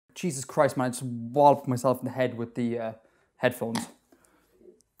Jesus Christ, man! I just walloped myself in the head with the headphones.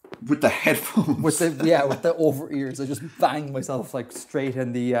 With the headphones? With the over ears. I just banged myself like straight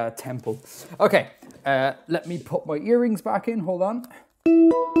in the temple. Okay, let me put my earrings back in. Hold on.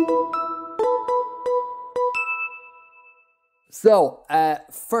 So,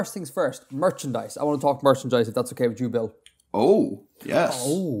 first things first, merchandise. I want to talk merchandise, if that's okay with you, Bill. Oh, yes.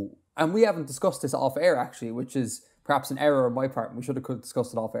 Oh, and we haven't discussed this off air, actually, which is perhaps an error on my part. We should have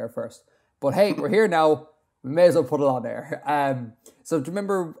discussed it off air first. But hey, we're here now. We may as well put it on there. So do you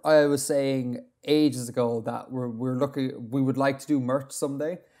remember I was saying ages ago that we would like to do merch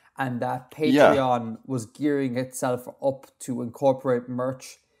someday, and that Patreon was gearing itself up to incorporate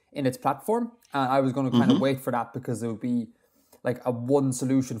merch in its platform, and I was going to kind of wait for that because it would be like a one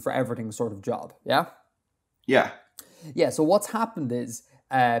solution for everything sort of job. Yeah? Yeah, so what's happened is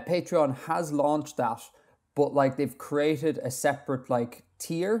Patreon has launched that, but like they've created a separate like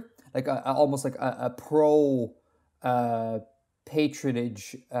tier, like almost like a pro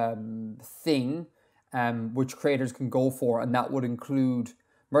patronage thing, which creators can go for, and that would include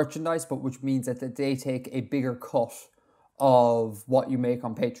merchandise, but which means that they take a bigger cut of what you make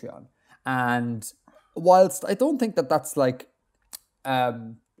on Patreon. And whilst I don't think that that's like a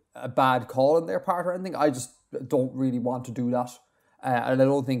bad call on their part or anything, I just don't really want to do that. And I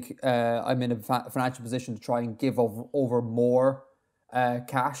don't think I'm in a financial position to try and give over more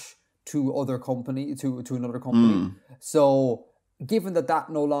cash to another company. So given that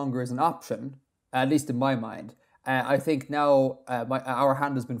no longer is an option, at least in my mind, I think now our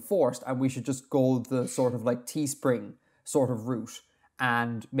hand has been forced, and we should just go the sort of like Teespring sort of route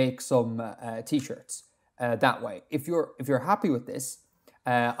and make some t-shirts that way. If you're happy with this,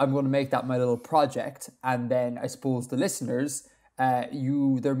 I'm going to make that my little project, and then I suppose the listeners,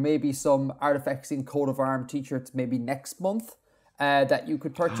 there may be some Artifexian coat of arm t-shirts maybe next month that you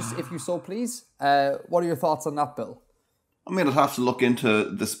could purchase if you so please. What are your thoughts on that, Bill? I mean, I'd have to look into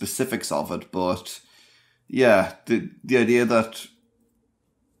the specifics of it, but yeah, the idea that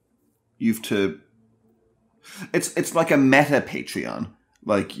it's like a meta Patreon.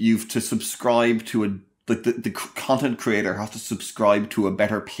 Like you've to subscribe to the content creator has to subscribe to a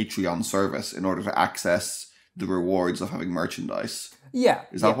better Patreon service in order to access the rewards of having merchandise. Yeah.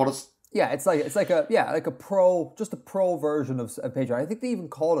 Is that what it's? Yeah, it's like a pro version of Patreon. I think they even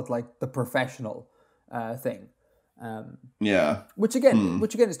call it like the professional thing. Which again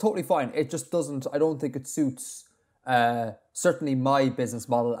is totally fine. It just doesn't. I don't think it suits certainly my business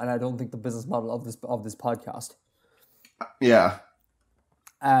model, and I don't think the business model of this podcast. Yeah.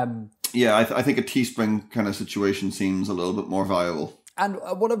 I think a Teespring kind of situation seems a little bit more viable. And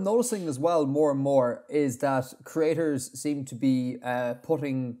what I'm noticing as well, more and more, is that creators seem to be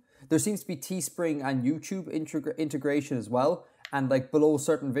there seems to be Teespring and YouTube integration as well. And like below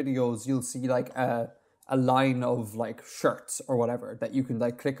certain videos, you'll see like a line of like shirts or whatever that you can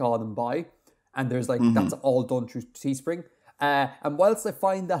like click on and buy. And there's like, that's all done through Teespring. And whilst I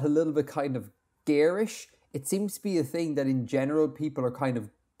find that a little bit kind of garish, it seems to be a thing that in general people are kind of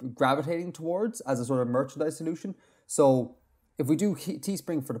gravitating towards as a sort of merchandise solution. So if we do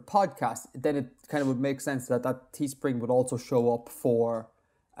Teespring for the podcast, then it kind of would make sense that Teespring would also show up for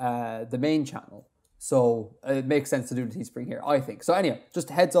the main channel. So it makes sense to do the Teespring here, I think. So anyway, just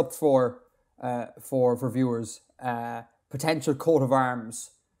heads up for viewers, potential coat of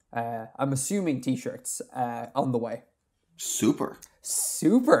arms, I'm assuming t-shirts on the way. Super.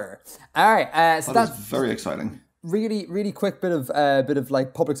 All right, so that's very exciting. Really, really quick bit of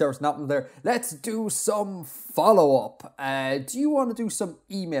like public service announcement there. Let's do some follow up. Do you want to do some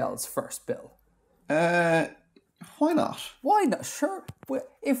emails first, Bill? Why not? Why not? Sure.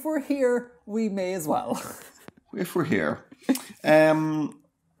 If we're here, we may as well. If we're here.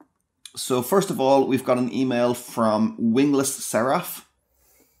 So first of all, we've got an email from Wingless Seraph.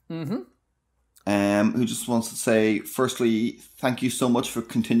 Who just wants to say, firstly, thank you so much for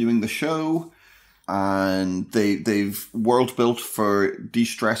continuing the show. And they've world built for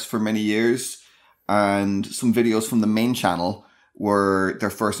de-stress for many years. And some videos from the main channel were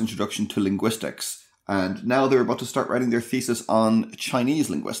their first introduction to linguistics. And now they're about to start writing their thesis on Chinese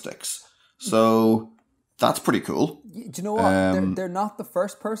linguistics. So that's pretty cool. Do you know what? They're not the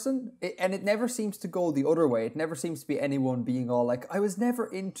first person. And it never seems to go the other way. It never seems to be anyone being all like, I was never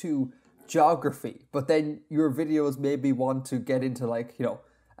into geography. But then your videos maybe want to get into like,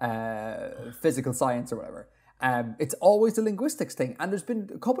 physical science or whatever. It's always the linguistics thing. And there's been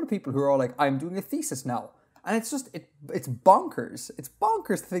a couple of people who are all like, I'm doing a thesis now. And it's just, it's bonkers. It's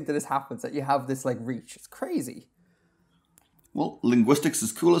bonkers to think that this happens, that you have this like reach. It's crazy. Well, linguistics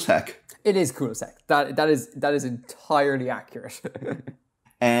is cool as heck. It is cool as heck. That is entirely accurate.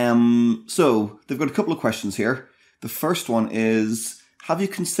 So they've got a couple of questions here. The first one is, have you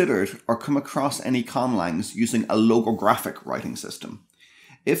considered or come across any conlangs using a logographic writing system?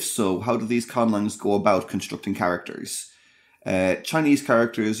 If so, how do these conlangs go about constructing characters? Chinese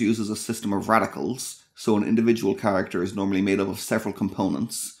characters uses a system of radicals, so an individual character is normally made up of several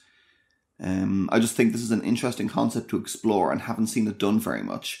components. I just think this is an interesting concept to explore and haven't seen it done very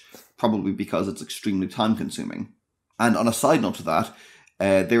much, probably because it's extremely time consuming. And on a side note to that,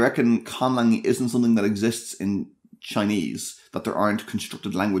 they reckon conlang isn't something that exists in Chinese, that there aren't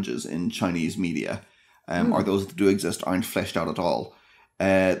constructed languages in Chinese media, or those that do exist aren't fleshed out at all.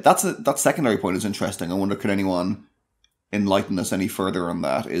 That secondary point is interesting. I wonder, could anyone enlighten us any further on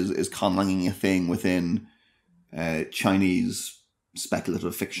that? Is conlanging a thing within Chinese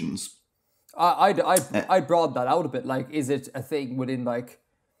speculative fictions? I'd broaden that out a bit. Like, is it a thing within like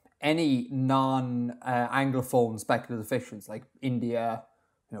any non-Anglophone speculative fictions, like India,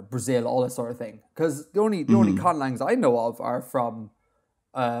 Brazil, all this sort of thing? Because the only conlangs I know of are from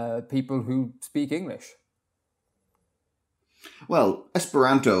people who speak English. Well,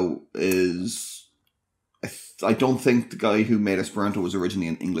 Esperanto is... I don't think the guy who made Esperanto was originally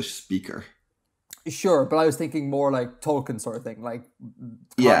an English speaker. Sure, but I was thinking more like Tolkien sort of thing. Like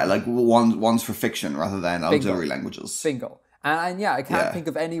like one's for fiction rather than auxiliary languages. Bingo. And yeah, I can't think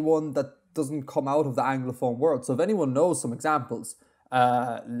of anyone that doesn't come out of the Anglophone world. So if anyone knows some examples,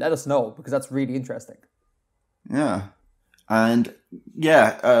 let us know, because that's really interesting. Yeah. And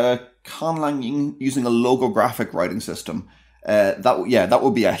conlang using a logographic writing system, that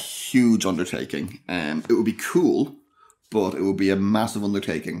would be a huge undertaking. It would be cool, but it would be a massive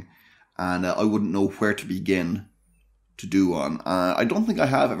undertaking, and I wouldn't know where to begin to do one. I don't think I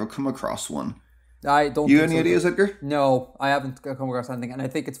have ever come across one. I don't. You any ideas, Edgar? No, I haven't come across anything, and I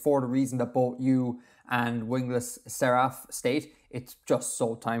think it's for the reason that both you and Wingless Seraph state. It's just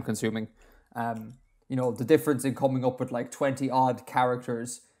so time consuming. The difference in coming up with like 20 odd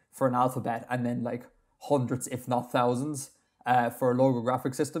characters for an alphabet and then like hundreds, if not thousands, for a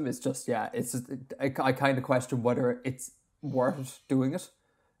logographic system is just, I kind of question whether it's worth doing it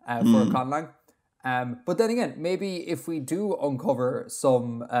for a conlang. But then again, maybe if we do uncover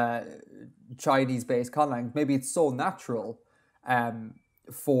some Chinese-based conlangs, maybe it's so natural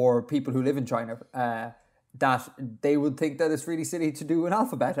for people who live in China that they would think that it's really silly to do an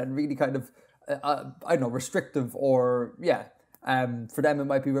alphabet and really kind of, restrictive, or, for them it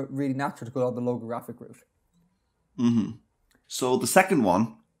might be really natural to go on the logographic route. Mm-hmm. So the second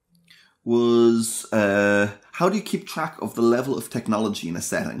one was, how do you keep track of the level of technology in a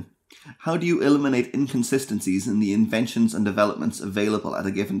setting? How do you eliminate inconsistencies in the inventions and developments available at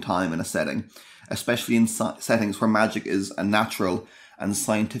a given time in a setting, especially in settings where magic is a natural and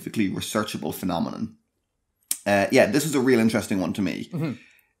scientifically researchable phenomenon? This is a real interesting one to me. Mm-hmm.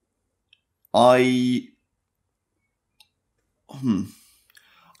 I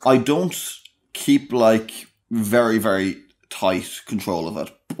don't keep like very, very tight control of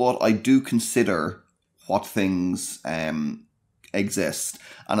it, but I do consider what things exist,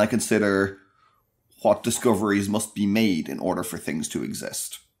 and I consider what discoveries must be made in order for things to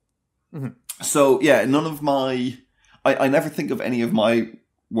exist. Mm-hmm. So none of my... I never think of any of my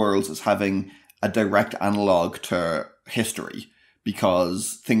worlds as having a direct analogue to history,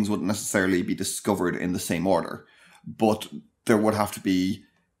 because things wouldn't necessarily be discovered in the same order, but there would have to be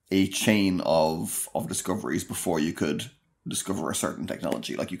a chain of discoveries before you could discover a certain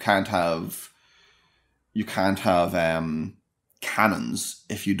technology. Like you can't have cannons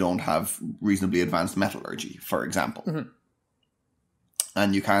if you don't have reasonably advanced metallurgy, for example. Mm-hmm.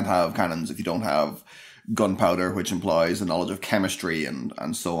 And you can't have cannons if you don't have gunpowder, which implies a knowledge of chemistry and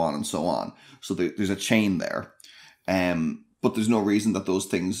so on and so on. So there's a chain there. But there's no reason that those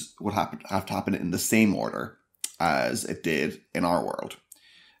things would have to happen in the same order as it did in our world.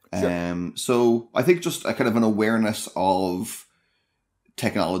 Sure. So I think just a kind of an awareness of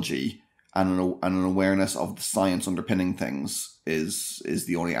technology and an awareness of the science underpinning things is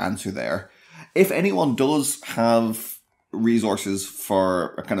the only answer there. If anyone does have resources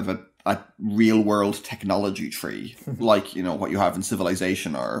for a kind of a real world technology tree, like, what you have in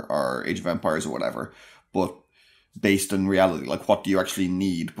Civilization or Age of Empires or whatever, but based in reality, like what do you actually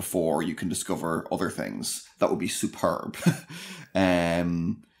need before you can discover other things, that would be superb.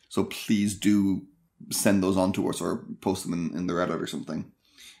 So please do send those on to us or post them in the Reddit or something.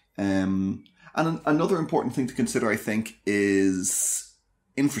 And another important thing to consider, I think, is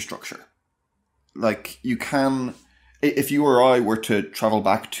infrastructure. Like, you can, if you or I were to travel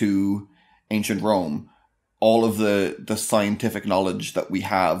back to ancient Rome, all of the scientific knowledge that we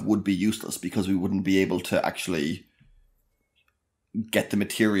have would be useless, because we wouldn't be able to actually get the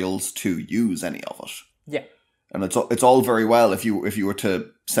materials to use any of it. Yeah. And it's all very well if you were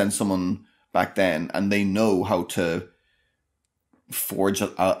to send someone back then and they know how to forge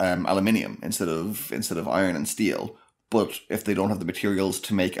aluminium instead of iron and steel, but if they don't have the materials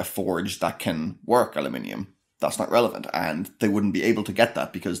to make a forge that can work aluminium, that's not relevant, and they wouldn't be able to get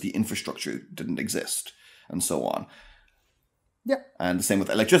that because the infrastructure didn't exist, and so on. Yeah. And the same with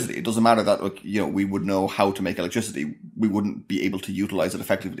electricity. It doesn't matter that we would know how to make electricity. We wouldn't be able to utilize it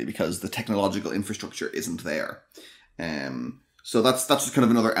effectively because the technological infrastructure isn't there. So that's just kind of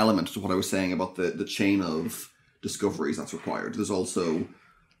another element to what I was saying about the chain of discoveries that's required. There's also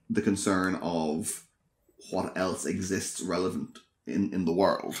the concern of what else exists relevant in the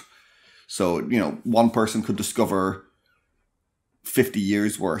world. So, one person could discover 50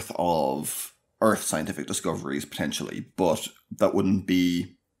 years worth of Earth scientific discoveries potentially, but that wouldn't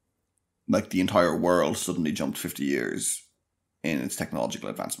be like the entire world suddenly jumped 50 years in its technological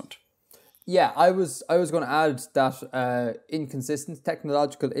advancement. Yeah, I was going to add that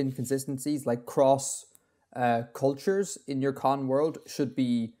technological inconsistencies like cross cultures in your con world should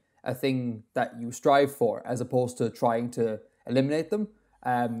be a thing that you strive for, as opposed to trying to eliminate them.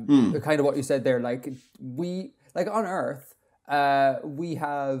 Kind of what you said there, like on Earth, we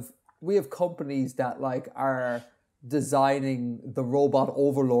have companies that like are designing the robot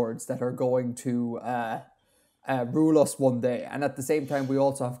overlords that are going to rule us one day, and at the same time we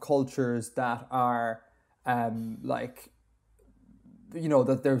also have cultures that are that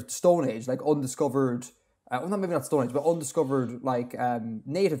they're Stone Age, like undiscovered. Maybe not Stone Age, but undiscovered like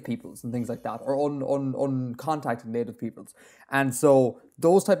native peoples and things like that, or uncontacted native peoples. And so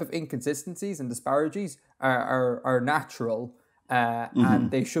those type of inconsistencies and disparities are natural,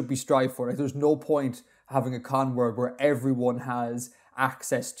 and they should be strived for. Like, there's no point having a con world where everyone has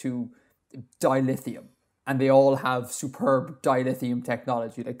access to dilithium and they all have superb dilithium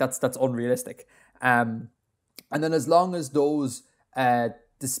technology. Like that's unrealistic. And then as long as those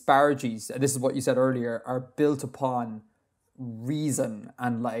disparities, and this is what you said earlier, are built upon reason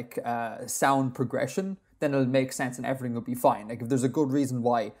and like sound progression, then it'll make sense and everything will be fine. Like if there's a good reason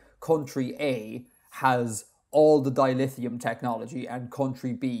why country A has all the dilithium technology and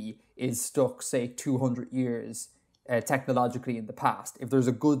country B is stuck, say, 200 years technologically in the past, if there's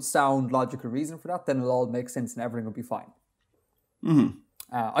a good sound logical reason for that, then it'll all make sense and everything will be fine.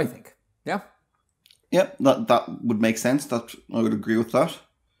 I think. Yeah? Yep, that would make sense. That I would agree with that.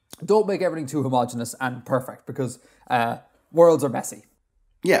 Don't make everything too homogenous and perfect, because worlds are messy.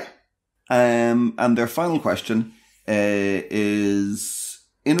 Yeah. And their final question is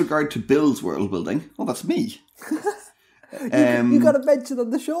in regard to Bill's world building. Oh, that's me. You got to mention on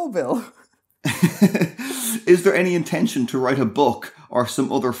the show, Bill. Is there any intention to write a book or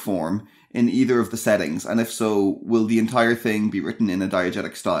some other form in either of the settings? And if so, will the entire thing be written in a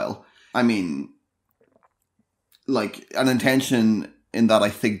diegetic style? I mean, like, an intention in that I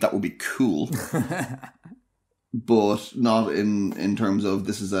think that would be cool. But not in terms of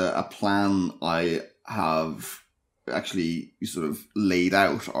this is a plan I have actually sort of laid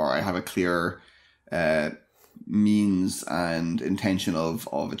out, or I have a clear means and intention of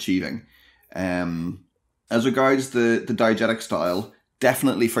achieving. As regards the diegetic style,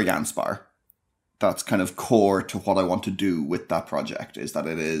 definitely for Janspar. That's kind of core to what I want to do with that project, is that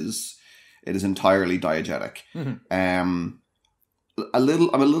it is entirely diegetic. I'm a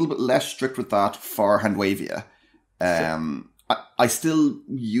little bit less strict with that for Handwavia. I still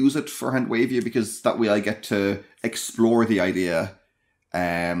use it for Handwavia because that way I get to explore the idea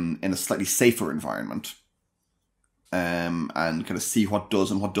in a slightly safer environment, and kind of see what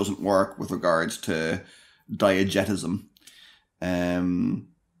does and what doesn't work with regards to diegetism.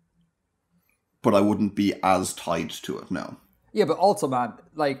 But I wouldn't be as tied to it, no. Yeah, but also, man,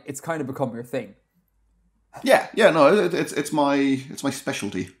 like, it's kind of become your thing. Yeah, no, it's my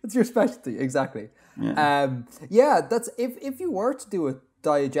specialty. It's your specialty, exactly. Yeah. That's if you were to do it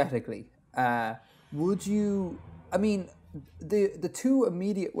diegetically, would you? I mean, the two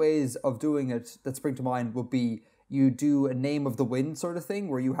immediate ways of doing it that spring to mind would be you do a name of the wind sort of thing,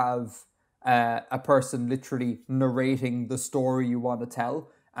 where you have a person literally narrating the story you want to tell,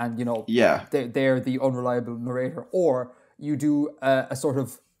 and they're the unreliable narrator, or you do a sort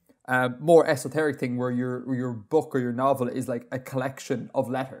of more esoteric thing where your book or your novel is like a collection of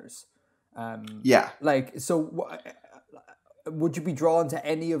letters. Like, so would you be drawn to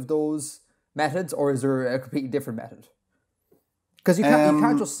any of those methods, or is there a completely different method? Because you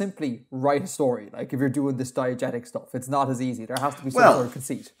can't just simply write a story. Like, if you're doing this diegetic stuff, it's not as easy. There has to be some sort of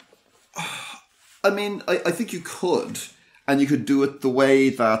conceit. I mean, I think you could, and you could do it the way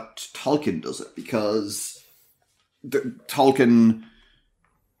that Tolkien does it, because Tolkien.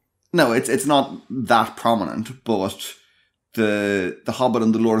 No, it's not that prominent, but the Hobbit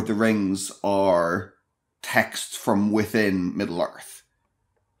and the Lord of the Rings are texts from within Middle Earth.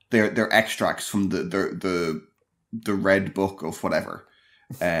 They're extracts from the Red Book of whatever.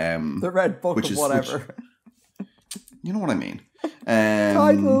 The Red Book of whatever. You know what I mean.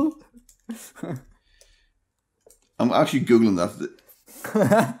 Title. I'm actually googling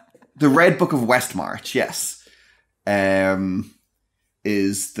that. The Red Book of Westmarch, yes,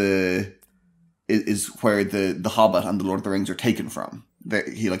 is where the Hobbit and the Lord of the Rings are taken from.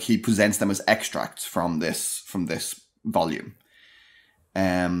 He presents them as extracts from this volume.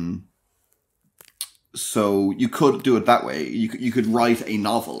 So you could do it that way. You could write a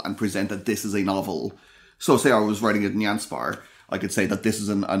novel and present that this is a novel. So say I was writing it in Janspar, I could say that this is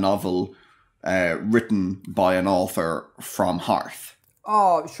a novel written by an author from Hearth.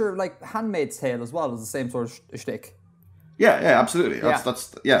 Oh, sure, like Handmaid's Tale as well is the same sort of shtick. Yeah, absolutely.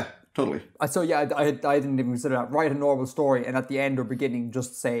 That's totally. So yeah, I didn't even consider that. Write a normal story and at the end or beginning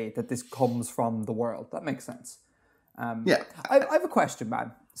just say that this comes from the world. That makes sense. Yeah. I have a question,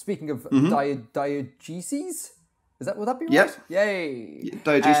 man. Speaking of diegeses, would that be right? Yep. Yay.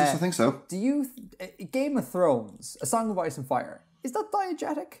 Diegesis, I think so. Do you Game of Thrones, A Song of Ice and Fire, is that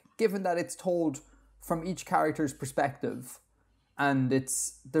diegetic? Given that it's told from each character's perspective, and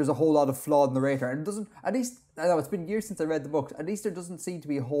there's a whole lot of flawed narrator, and it doesn't. At least I know it's been years since I read the book. At least there doesn't seem to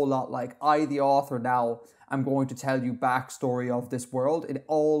be a whole lot like I, the author, now am going to tell you backstory of this world. It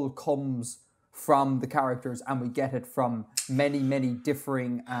all comes from the characters, and we get it from many, many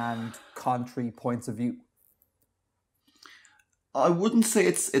differing and contrary points of view. I wouldn't say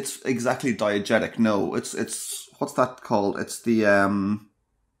it's exactly diegetic. No, it's what's that called? It's the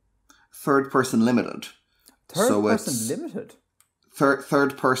third person limited.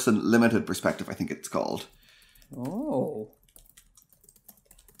 Third person limited perspective, I think it's called. Oh.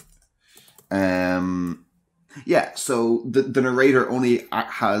 Yeah. So the narrator only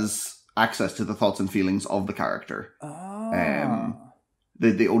has access to the thoughts and feelings of the character.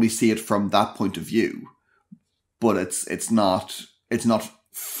 They only see it from that point of view, but it's not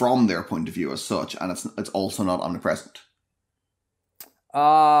from their point of view as such, and it's also not omnipresent.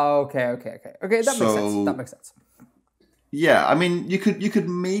 Okay. That makes sense. Yeah, I mean, you could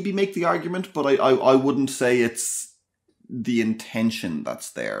maybe make the argument, but I wouldn't say it's the intention that's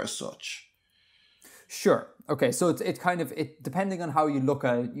there as such. Sure. Okay, so it's kind of depending on how you look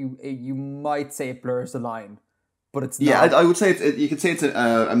at it, you might say it blurs the line, but it's not. Yeah, I would say you could say it's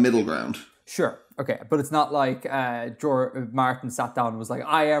a middle ground. Sure. Okay, but it's not like George Martin sat down and was like,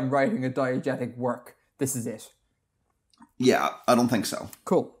 "I am writing a diegetic work. This is it." Yeah, I don't think so.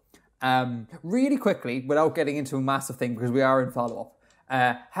 Cool. Really quickly, without getting into a massive thing, because we are in follow-up,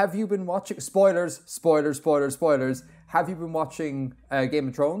 have you been watching... Spoilers. Have you been watching Game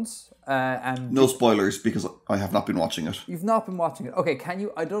of Thrones? And no spoilers, because I have not been watching it. You've not been watching it. Okay, can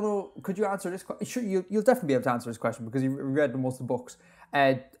you... I don't know... Could you answer this question? Sure, you'll definitely be able to answer this question, because you read most of the books.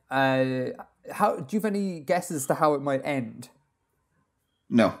 How do you have any guesses as to how it might end?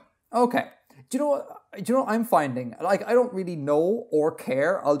 No. Okay. Do you know what I'm finding? Like, I don't really know or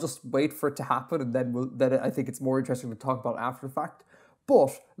care. I'll just wait for it to happen, and then I think it's more interesting to talk about after the fact.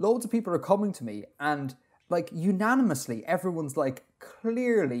 But loads of people are coming to me, and like unanimously, everyone's like,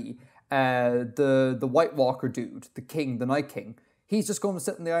 clearly, the White Walker dude, the king, the Night King, he's just going to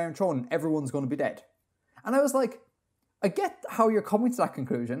sit in the Iron Throne, and everyone's going to be dead. And I was like, I get how you're coming to that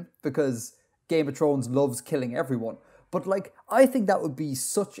conclusion, because Game of Thrones loves killing everyone. But like, I think that would be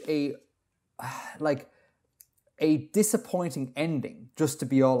such a disappointing ending, just to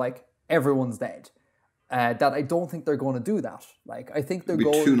be all like, everyone's dead. That I don't think they're going to do that. Like, I think they're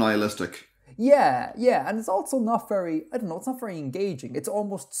going... too nihilistic. Yeah, and it's also not very, I don't know, it's not very engaging. It's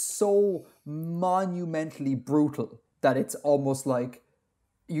almost so monumentally brutal that it's almost like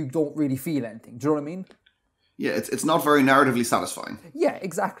you don't really feel anything. Do you know what I mean? Yeah, it's not very narratively satisfying. Yeah,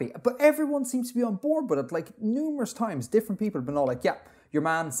 exactly. But everyone seems to be on board with it. Like, numerous times, different people have been all like, yeah, your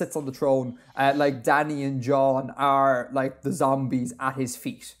man sits on the throne, like Dany and Jon are like the zombies at his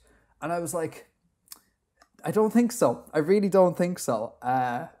feet. And I was like, I don't think so. I really don't think so.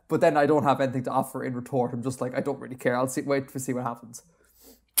 But then I don't have anything to offer in retort. I'm just like, I don't really care. Wait to see what happens.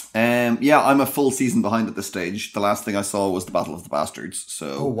 Yeah, I'm a full season behind at this stage. The last thing I saw was the Battle of the Bastards.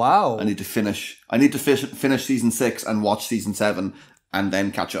 So oh, wow. I need to finish season 6 and watch season 7 and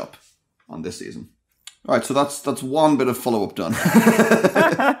then catch up on this season. All right, so that's one bit of follow-up done.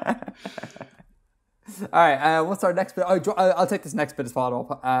 All right, what's our next bit? I'll take this next bit as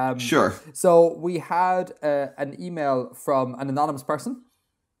follow-up. Sure. So we had an email from an anonymous person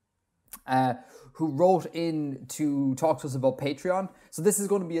who wrote in to talk to us about Patreon. So this is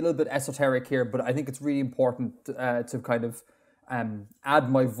going to be a little bit esoteric here, but I think it's really important to kind of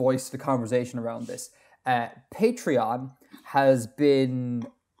add my voice to the conversation around this. Patreon has been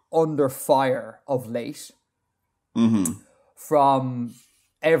under fire of late from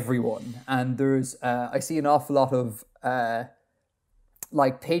everyone, and there's I see an awful lot of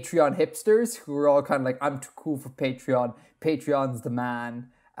like Patreon hipsters who are all kind of like, I'm too cool for Patreon. Patreon's the man.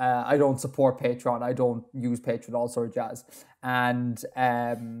 I don't support Patreon. I don't use Patreon, all sort of jazz. And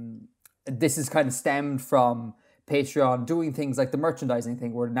this is kind of stemmed from Patreon doing things like the merchandising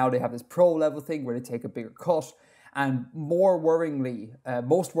thing, where now they have this pro level thing where they take a bigger cut. And most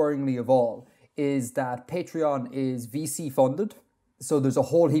worryingly of all, is that Patreon is VC funded. So there's a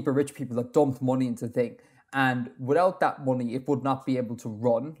whole heap of rich people that dumped money into the thing. And without that money, it would not be able to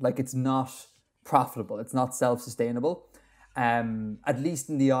run. Like, it's not profitable. It's not self-sustainable. At least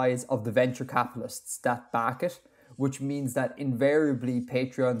in the eyes of the venture capitalists that back it, which means that invariably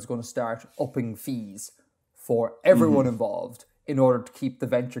Patreon is going to start upping fees for everyone involved in order to keep the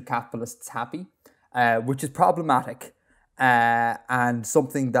venture capitalists happy, which is problematic. And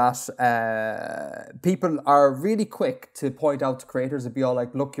something that people are really quick to point out to creators and be all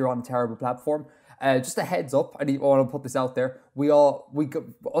like, look, you're on a terrible platform. Just a heads up, I want to put this out there.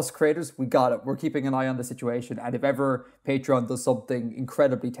 Us creators, we got it. We're keeping an eye on the situation. And if ever Patreon does something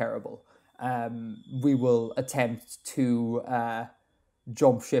incredibly terrible, we will attempt to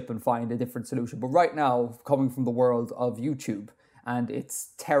jump ship and find a different solution. But right now, coming from the world of YouTube and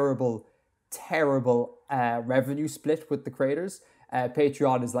its terrible revenue split with the creators,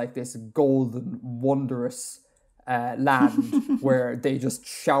 Patreon is like this golden, wondrous land where they just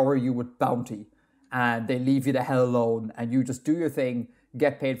shower you with bounty and they leave you the hell alone and you just do your thing,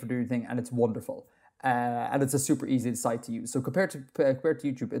 get paid for doing your thing, and it's wonderful. And it's a super easy site to use. So compared to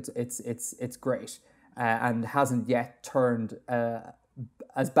YouTube, it's great and hasn't yet turned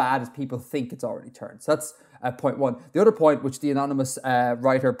as bad as people think it's already turned. So that's point one. The other point, which the anonymous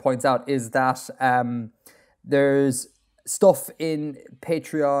writer points out, is that there's stuff in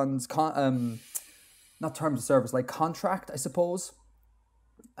Patreon's not terms of service, like contract, I suppose.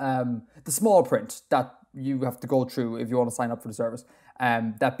 The small print that you have to go through if you want to sign up for the service,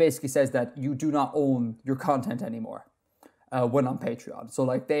 that basically says that you do not own your content anymore when on Patreon. So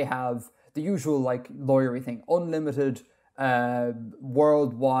like they have the usual like lawyery thing, unlimited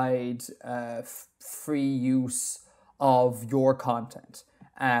worldwide free use of your content.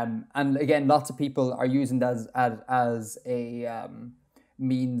 And again, lots of people are using that as a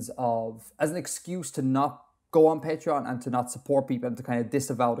means of, as an excuse to not go on Patreon and to not support people and to kind of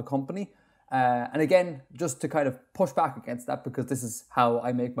disavow the company. And again, just to kind of push back against that, because this is how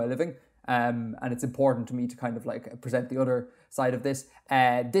I make my living. And it's important to me to kind of like present the other side of this.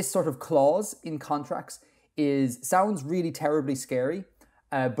 This sort of clause in contracts sounds really terribly scary,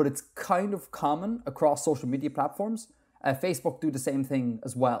 but it's kind of common across social media platforms. Facebook do the same thing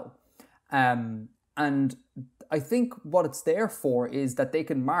as well. And I think what it's there for is that they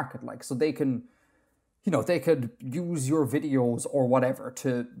can market, like, so they can, they could use your videos or whatever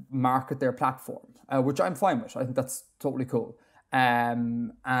to market their platform, which I'm fine with. I think that's totally cool.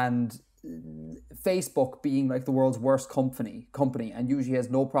 And Facebook, being like the world's worst company and usually has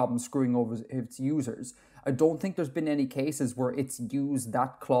no problem screwing over its users, I don't think there's been any cases where it's used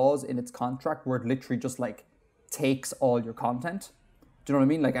that clause in its contract where it literally just like takes all your content. Do you know what I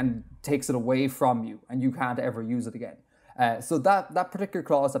mean? Like, and takes it away from you and you can't ever use it again. So that particular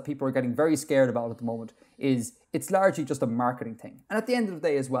clause that people are getting very scared about at the moment it's largely just a marketing thing. And at the end of the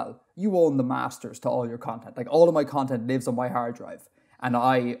day as well, you own the masters to all your content. Like, all of my content lives on my hard drive and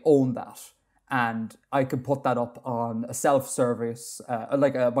I own that. And I can put that up on a self-service,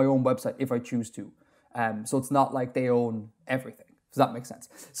 my own website if I choose to. So it's not like they own everything. Does that make sense?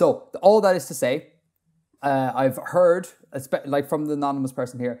 So all that is to say, I've heard, like from the anonymous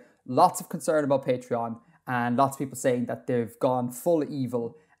person here, lots of concern about Patreon and lots of people saying that they've gone full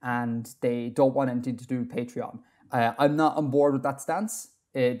evil and they don't want anything to do with Patreon. I'm not on board with that stance.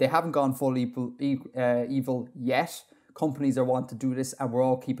 They haven't gone full evil yet. Companies are wanting to do this and we're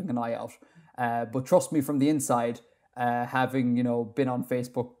all keeping an eye out. But trust me, from the inside, having been on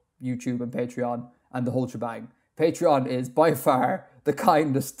Facebook, YouTube and Patreon and the whole shebang, Patreon is by far the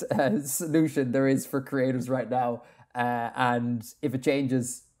kindest solution there is for creators right now. And if it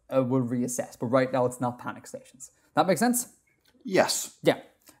changes, we'll reassess. But right now, it's not panic stations. That makes sense? Yes. Yeah.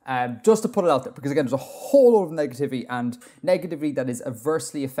 Just to put it out there, because again, there's a whole lot of negativity and negativity that is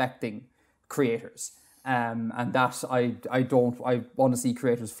adversely affecting creators. And that I want to see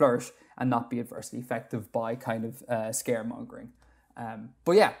creators flourish and not be adversely affected by kind of scaremongering.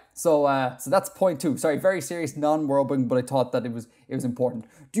 But yeah, so that's point 2. Sorry, very serious non-worldbuilding, but I thought that it was important.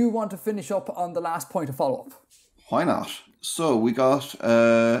 Do you want to finish up on the last point of follow-up? Why not? So we got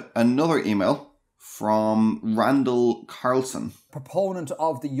another email from Randall Carlson, proponent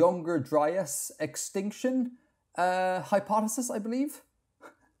of the Younger Dryas extinction hypothesis, I believe.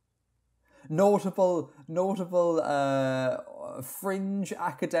 Notable fringe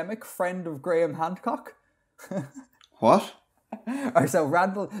academic, friend of Graham Hancock. What? Alright, so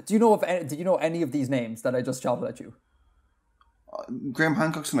Randall, do you know any of these names that I just shouted at you? Graham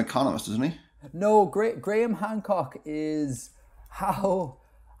Hancock's an economist, isn't he? No, Graham Hancock is how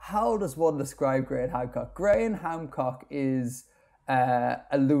does one describe Graham Hancock? Graham Hancock is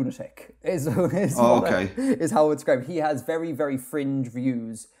a lunatic. Is how it's described. He has very, very fringe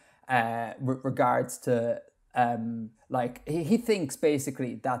views regards to he thinks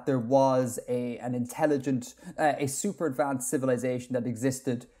basically that there was an intelligent, a super advanced civilization that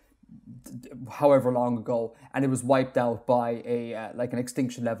existed however long ago, and it was wiped out by an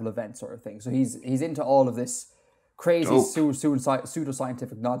extinction level event sort of thing. So he's into all of this crazy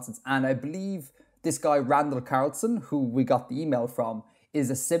pseudoscientific nonsense. And I believe this guy Randall Carlson, who we got the email from, is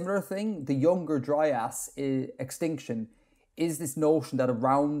a similar thing. The Younger Dryas extinction is this notion that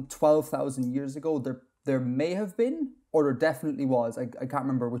around 12,000 years ago there may have been, or there definitely was, I can't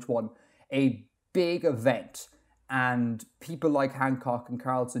remember which one, a big event. And people like Hancock and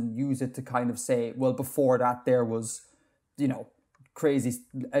Carlson use it to kind of say, well, before that there was, crazy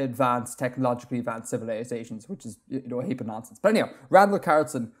technologically advanced civilizations, which is, a heap of nonsense. But anyhow, Randall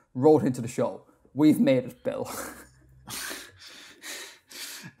Carlson wrote into the show. We've made it, Bill.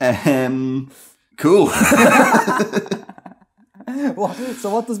 Cool. So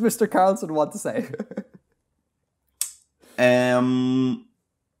what does Mr. Carlson want to say?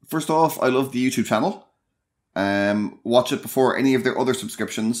 First off, I love the YouTube channel. Watch it before any of their other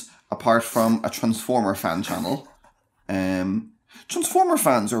subscriptions, apart from a Transformer fan channel. Transformer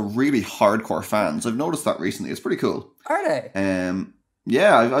fans are really hardcore fans. I've noticed that recently. It's pretty cool. Are they?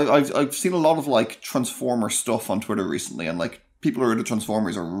 Yeah, I've seen a lot of Transformer stuff on Twitter recently, and people who are into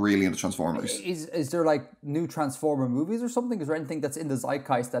Transformers are really into Transformers. Is there new Transformer movies or something? Is there anything that's in the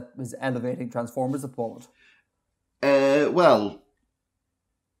zeitgeist that is elevating Transformers at the moment? Well,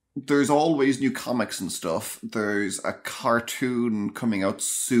 there's always new comics and stuff. There's a cartoon coming out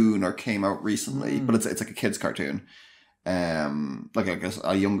soon, or came out recently, but it's like a kid's cartoon. I guess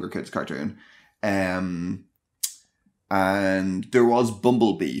a younger kid's cartoon. And there was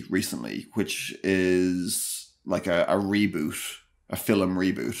Bumblebee recently, which is like a reboot, a film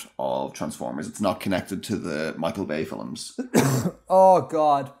reboot of Transformers. It's not connected to the Michael Bay films. Oh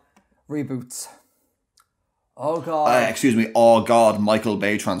God, reboots. Oh God. Excuse me. Oh God, Michael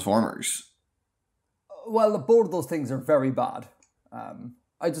Bay Transformers. Well, both of those things are very bad.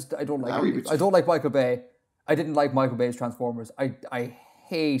 I don't like reboots. I don't like Michael Bay. I didn't like Michael Bay's Transformers. I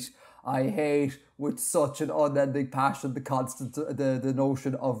hate with such an unending passion the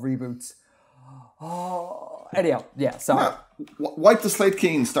notion of reboots. Oh, anyhow, yeah. Sorry. Wipe the slate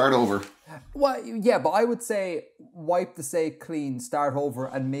clean, start over. Well, yeah, but I would say wipe the slate clean, start over,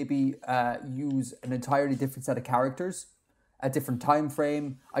 and maybe use an entirely different set of characters, a different time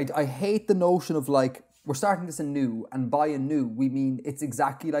frame. I hate the notion of we're starting this anew, and by anew we mean it's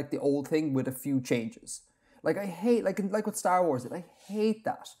exactly like the old thing with a few changes. I hate like what Star Wars did. I hate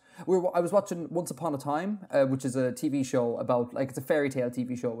that. I was watching Once Upon a Time, which is a TV show about it's a fairy tale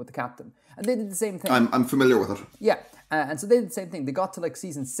TV show with the captain, and they did the same thing. I'm familiar with it. Yeah, and so they did the same thing. They got to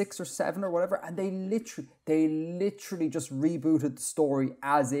season 6 or 7 or whatever, and they literally just rebooted the story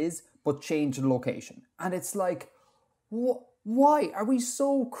as is, but changed the location. And it's why are we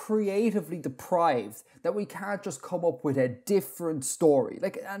so creatively deprived that we can't just come up with a different story?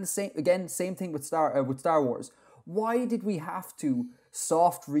 And same thing with Star Wars. Why did we have to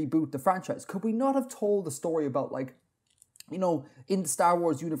soft reboot the franchise? Could we not have told the story about in the Star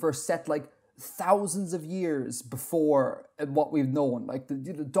Wars universe set thousands of years before what we've known,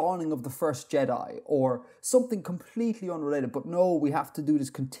 the dawning of the first Jedi, or something completely unrelated? But no, we have to do this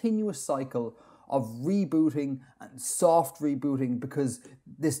continuous cycle of rebooting and soft rebooting because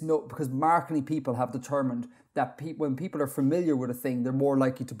marketing people have determined that when people are familiar with a thing, they're more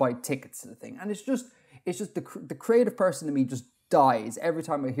likely to buy tickets to the thing. And it's just the creative person in me just dies every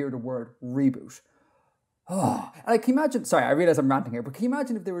time I hear the word reboot. Oh, and can you imagine? Sorry, I realize I'm ranting here, but can you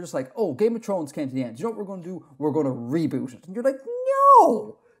imagine if they were just Game of Thrones came to the end. You know what we're going to do? We're going to reboot it, and you're like,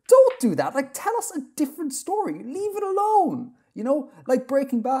 no, don't do that. Tell us a different story. Leave it alone.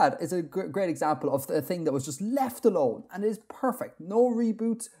 Breaking Bad is a great example of a thing that was just left alone and is perfect. No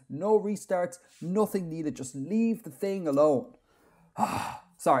reboots, no restarts, nothing needed. Just leave the thing alone.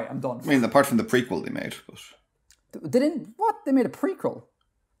 Sorry, I'm done. I mean, apart from the prequel they made. But... They didn't... What? They made a prequel?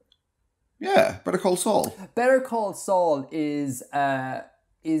 Yeah, Better Call Saul. Better Call Saul is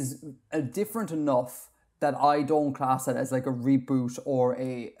different enough that I don't class it as like a reboot or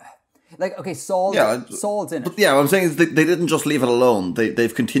a... Like, okay, Saul's in it. But yeah, what I'm saying is they didn't just leave it alone.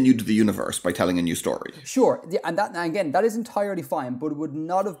 They've continued the universe by telling a new story. Sure, yeah, and again, that is entirely fine, but it would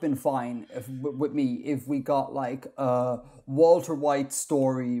not have been fine with me if we got like a Walter White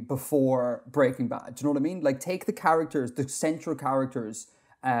story before Breaking Bad. Do you know what I mean? Like, take the characters, the central characters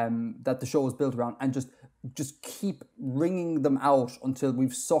that the show is built around, and just keep wringing them out until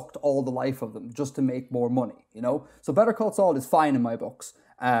we've sucked all the life of them just to make more money, you know? So Better Call Saul is fine in my books.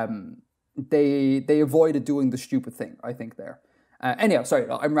 They avoided doing the stupid thing, I think, there. Anyhow, sorry,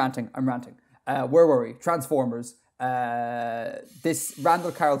 I'm ranting. Where were we? Transformers. This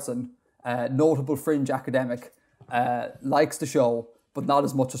Randall Carlson, notable fringe academic, likes the show, but not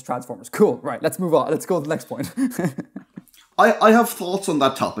as much as Transformers. Cool, right, let's move on. Let's go to the next point. I have thoughts on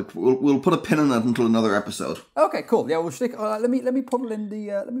that topic. We'll put a pin in it until another episode. Okay, cool. Yeah, we'll stick. Let me put it in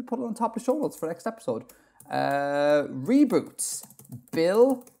the. Let me put it on top of the show notes for next episode. Reboots.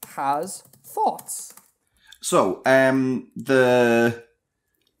 Bill has thoughts. So, the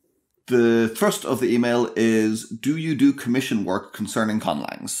thrust of the email is: do you do commission work concerning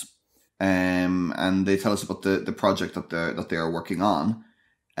conlangs? And they tell us about the project that they are working on.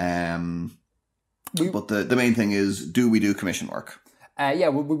 But the main thing is, do we do commission work? Yeah,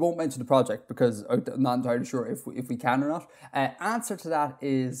 we won't mention the project because I'm not entirely sure if we can or not. Answer to that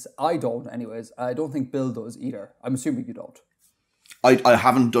is I don't, anyways. I don't think Bill does either. I'm assuming you don't. I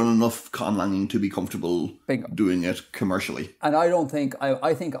haven't done enough conlanging to be comfortable doing it commercially. And I don't think,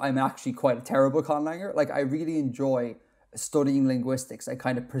 I think I'm actually quite a terrible conlanger. Like, I really enjoy studying linguistics and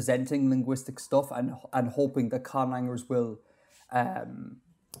kind of presenting linguistic stuff and hoping that conlangers will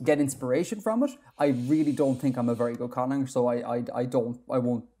get inspiration from it. I really don't think I'm a very good conlanger, so I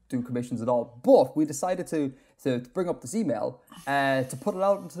won't do commissions at all. But we decided to bring up this email to put it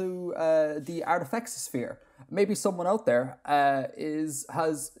out into the Artifexian sphere. Maybe someone out there has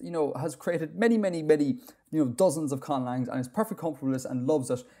created many dozens of conlangs and is perfectly comfortable with this and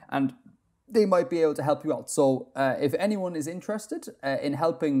loves it, and they might be able to help you out. So if anyone is interested in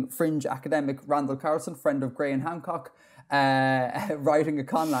helping fringe academic Randall Carlson, friend of Gray and Hancock, writing a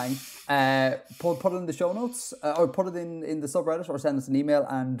conlang, put it in the show notes or put it in the subreddit or send us an email,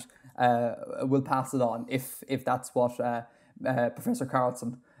 and we'll pass it on if that's what Professor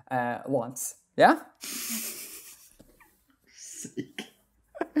Carlson wants. Yeah? Sick.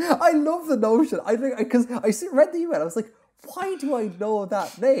 I love the notion. I think because read the email, I was like, why do I know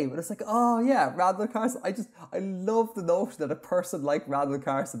that name? And it's like, oh yeah, Randall Carlson. I love the notion that a person like Randall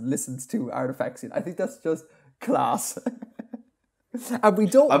Carlson listens to Artifexian. I think that's just class. And we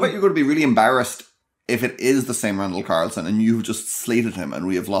don't. I bet you're going to be really embarrassed if it is the same Randall Carlson and you've just slated him and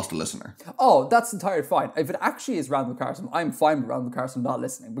we have lost a listener. Oh, that's entirely fine. If it actually is Randall Carlson, I'm fine with Randall Carlson not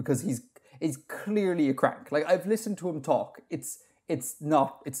listening because he's clearly a crank. Like, I've listened to him talk. It's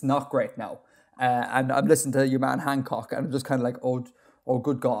not great now. And I've listened to your man Hancock, and I'm just kind of like, oh,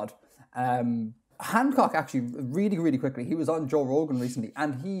 good God. Hancock actually, really, really quickly, he was on Joe Rogan recently,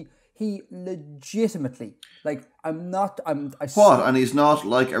 and he legitimately, like, And he's not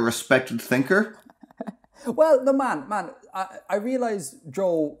like a respected thinker? Well, the man, I realise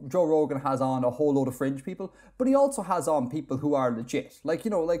Joe Rogan has on a whole load of fringe people, but he also has on people who are legit. Like,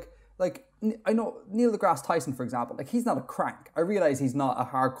 like I know Neil deGrasse Tyson, for example, like, he's not a crank. I realise he's not a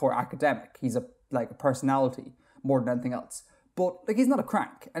hardcore academic. He's a personality more than anything else. But, like, he's not a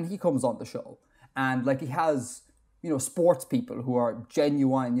crank, and he comes on the show. And, like, he has, sports people who are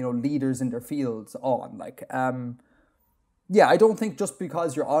genuine, leaders in their fields on. Like, yeah, I don't think just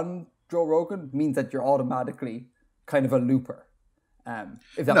because you're on Joe Rogan means that you're automatically kind of a looper.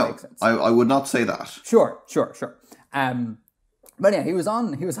 If that makes sense. I would not say that. Sure. But yeah, he was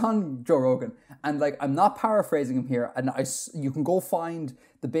on Joe Rogan, and, like, I'm not paraphrasing him here, and you can go find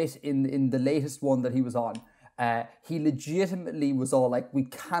the bit in the latest one that he was on. He legitimately was all like, we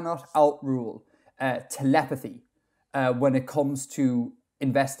cannot outrule telepathy when it comes to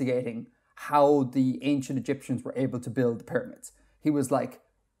investigating how the ancient Egyptians were able to build the pyramids. He was like,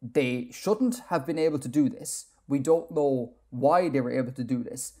 they shouldn't have been able to do this. We don't know why they were able to do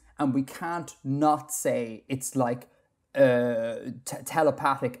this, and we can't not say it's like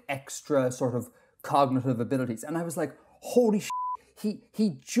telepathic extra sort of cognitive abilities. And I was like, holy shit,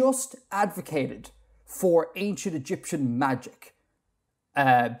 he just advocated for ancient Egyptian magic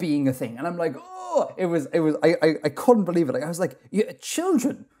being a thing. And I'm like, I couldn't believe it. Like, I was like,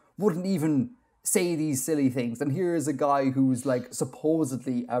 children wouldn't even say these silly things. And here is a guy who's like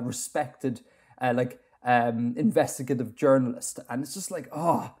supposedly a respected investigative journalist, and it's just like,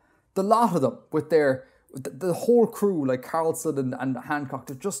 the lot of them with the whole crew, like Carlson and Hancock,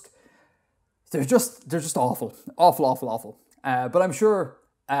 they're just awful. But I'm sure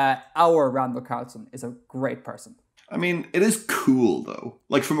our Randall Carlson is a great person. I mean, it is cool, though.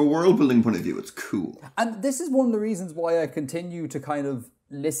 Like, from a world-building point of view, it's cool. And this is one of the reasons why I continue to kind of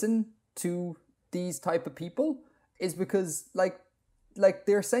listen to these type of people, is because, like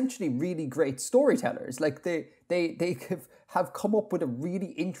they're essentially really great storytellers. Like, they have come up with a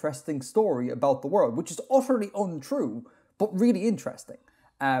really interesting story about the world, which is utterly untrue, but really interesting.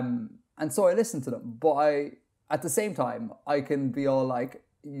 And so I listen to them. But at the same time, I can be all like,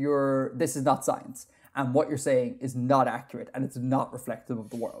 this is not science. And what you're saying is not accurate, and it's not reflective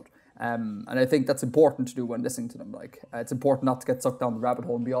of the world. And I think that's important to do when listening to them. Like, it's important not to get sucked down the rabbit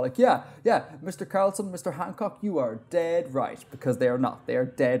hole and be all like, yeah, Mr. Carlson, Mr. Hancock, you are dead right, because they are not. They are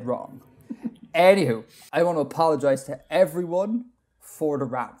dead wrong. Anywho, I want to apologize to everyone for the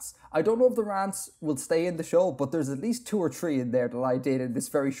rants. I don't know if the rants will stay in the show, but there's at least 2 or 3 in there that I did in this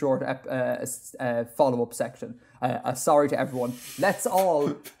very short follow-up section. Sorry to everyone. Let's all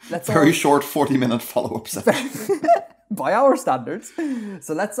short 40-minute follow-up section. By our standards.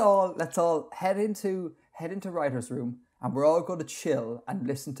 So let's all head into writer's room, and we're all going to chill and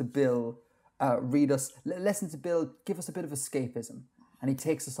listen to Bill listen to Bill give us a bit of escapism, and he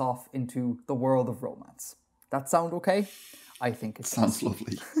takes us off into the world of romance. That sound okay? I think it sounds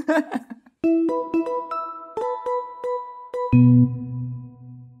lovely.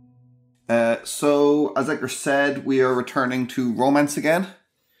 So, as Edgar said, we are returning to romance again.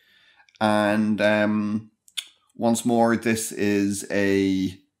 And once more, this is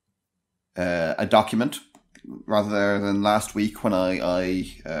a document, rather than last week when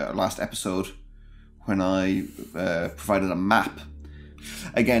last episode, when I provided a map.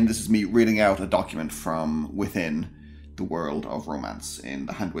 Again, this is me reading out a document from within the world of romance in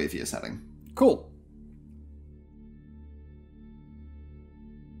the Handwavia setting. Cool.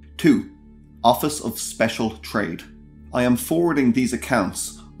 2. Office of Special Trade. I am forwarding these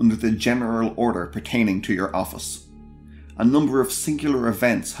accounts under the general order pertaining to your office. A number of singular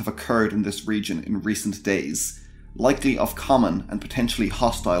events have occurred in this region in recent days, likely of common and potentially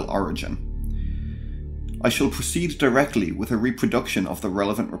hostile origin. I shall proceed directly with a reproduction of the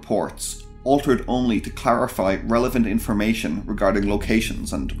relevant reports, altered only to clarify relevant information regarding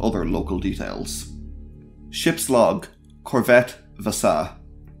locations and other local details. Ship's log, Corvette Vasa.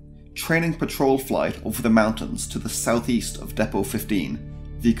 Training patrol flight over the mountains to the southeast of Depot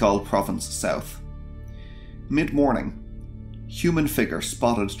 15, Vikal Province South. Mid-morning. Human figure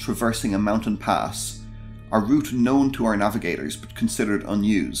spotted traversing a mountain pass, a route known to our navigators but considered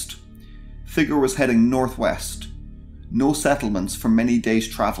unused. Figure was heading northwest. No settlements for many days'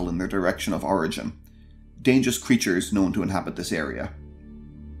 travel in their direction of origin. Dangerous creatures known to inhabit this area.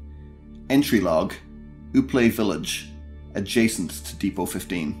 Entry log, Uple Village, adjacent to Depot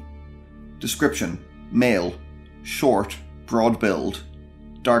 15. Description, male, short, broad build,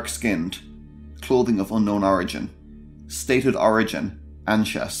 dark-skinned, clothing of unknown origin. Stated origin,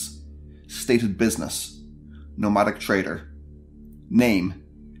 Anshas. Stated business, nomadic trader. Name,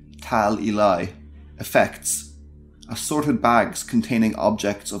 Tal Eli. Effects, assorted bags containing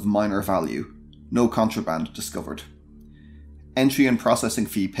objects of minor value. No contraband discovered. Entry and processing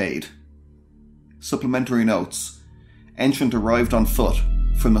fee paid. Supplementary notes. Entrant arrived on foot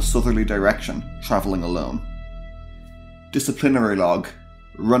from a southerly direction, travelling alone. Disciplinary log.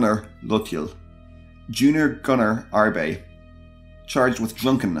 Runner Lutyal. Junior Gunner Arbe. Charged with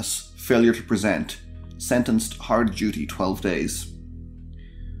drunkenness, failure to present. Sentenced hard duty 12 days.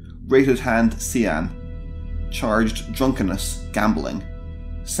 Rated hand Sian. Charged drunkenness, gambling.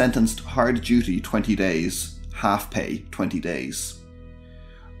 Sentenced hard duty 20 days, half pay 20 days.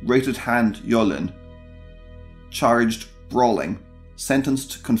 Rated hand Yolin. Charged brawling.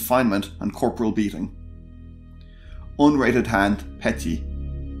 Sentenced confinement and corporal beating. Unrated hand Petty.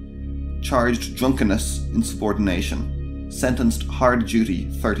 Charged drunkenness, insubordination. Sentenced hard duty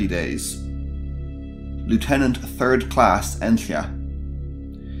 30 days. Lieutenant 3rd Class Enthia.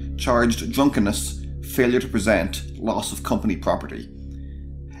 Charged drunkenness, failure to present, loss of company property.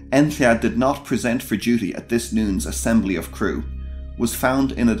 Enthia did not present for duty at this noon's assembly of crew. Was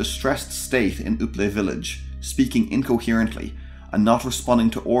found in a distressed state in Uple village, speaking incoherently and not responding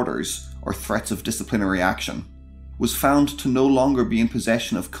to orders or threats of disciplinary action. Was found to no longer be in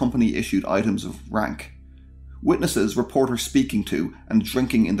possession of company-issued items of rank. Witnesses report her speaking to and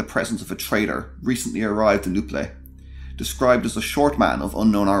drinking in the presence of a trader recently arrived in Uple, described as a short man of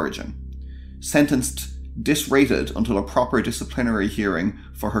unknown origin. sentenced disrated until a proper disciplinary hearing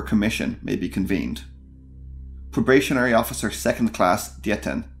for her commission may be convened. Probationary Officer 2nd Class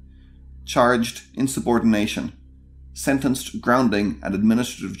Dieten, charged insubordination, sentenced grounding and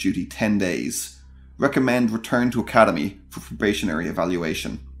administrative duty 10 days. Recommend return to Academy for probationary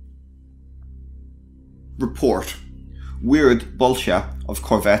evaluation. Report. Weird Bolsha of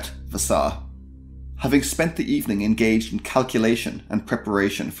Corvette Vasa. Having spent the evening engaged in calculation and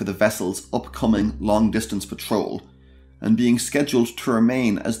preparation for the vessel's upcoming long-distance patrol, and being scheduled to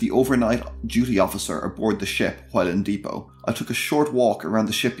remain as the overnight duty officer aboard the ship while in depot, I took a short walk around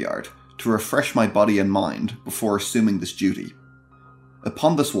the shipyard to refresh my body and mind before assuming this duty.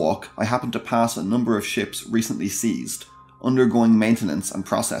 Upon this walk, I happened to pass a number of ships recently seized, undergoing maintenance and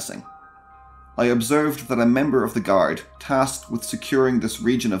processing. I observed that a member of the guard tasked with securing this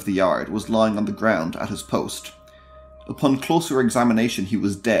region of the yard was lying on the ground at his post. Upon closer examination, he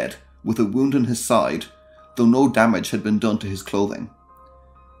was dead, with a wound in his side, though no damage had been done to his clothing.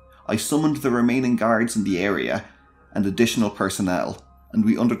 I summoned the remaining guards in the area and additional personnel, and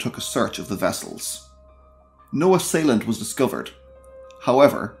we undertook a search of the vessels. No assailant was discovered.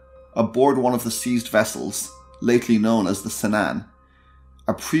 However, aboard one of the seized vessels, lately known as the Senan,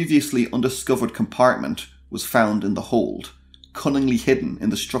 a previously undiscovered compartment was found in the hold, cunningly hidden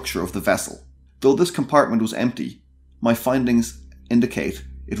in the structure of the vessel. Though this compartment was empty, my findings indicate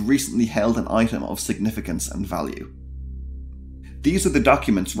it recently held an item of significance and value. These are the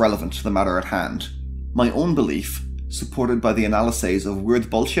documents relevant to the matter at hand. My own belief, supported by the analyses of Weird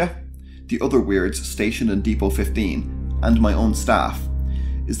Bolsha, the other Weirds stationed in Depot 15, and my own staff,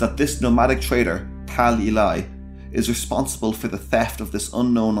 is that this nomadic trader, Tal Ilai, is responsible for the theft of this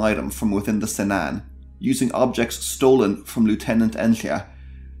unknown item from within the Senan, using objects stolen from Lieutenant Enchia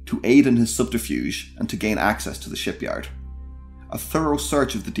to aid in his subterfuge and to gain access to the shipyard. A thorough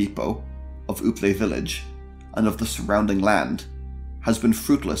search of the depot, of Uple village, and of the surrounding land has been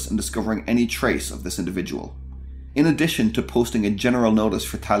fruitless in discovering any trace of this individual. In addition to posting a general notice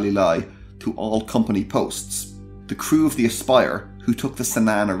for Tal Ilai to all company posts, the crew of the Aspire, who took the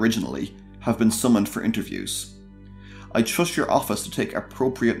Senan originally, have been summoned for interviews. I trust your office to take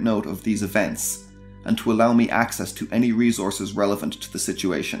appropriate note of these events and to allow me access to any resources relevant to the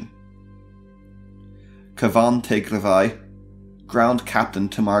situation. Kavan Te Grevai, Ground Captain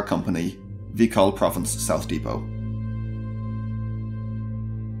Tamar Company, Vikal Province, South Depot.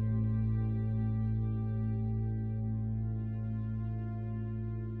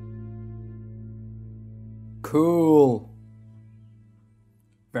 Cool.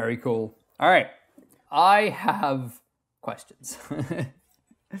 Very cool. All right. I have questions.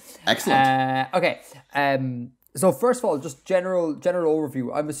 Excellent. Okay. So first of all, just general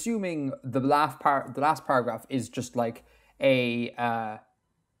overview. I'm assuming the last paragraph is just like a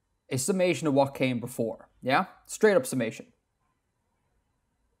summation of what came before. Yeah, straight up summation.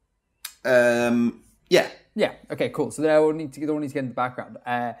 Yeah. Yeah. Okay. Cool. So then I don't need to get into the background.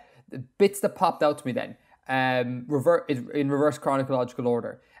 The bits that popped out to me then. In reverse chronological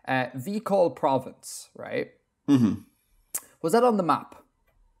order. Vikal Province, right? Mm-hmm. Was that on the map?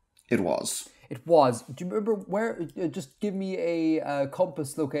 It was. It was. Do you remember where? Just give me a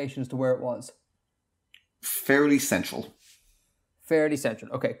compass location as to where it was. Fairly central. Fairly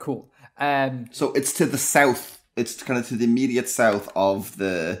central. Okay, cool. So it's to the south. It's kind of to the immediate south of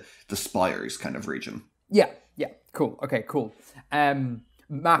the Spires kind of region. Yeah. Cool. Okay, cool.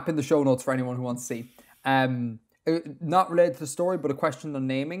 Map in the show notes for anyone who wants to see. Not related to the story, but a question on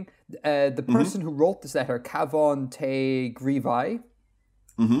naming. The person who wrote this letter, Kavon Te Grivai,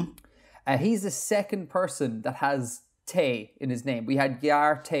 he's the second person that has Te in his name. We had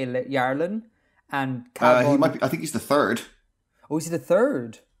Yar Te Yarlin and Kavon. He might be, I think he's the third. Oh, is he the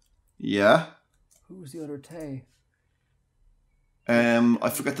third? Yeah. Who's the other Te? I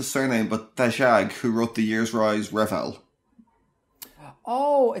forget the surname, but Tajag, who wrote The Year's Rise Revel.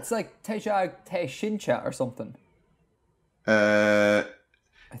 Oh, it's like Tejag Te Shincha or something. Dajag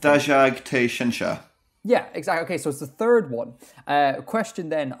Te Shinsha. Yeah, exactly. Okay, so it's the third one. Question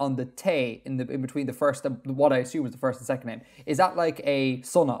then on the Te in between the first, what I assume is the first and second name. Is that like a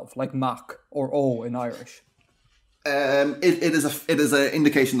son of, like Mac or O in Irish? It is an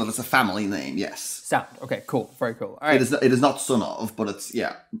indication that it's a family name. Yes. Sound. Okay. Cool. Very cool. All right. It is not son of, but it's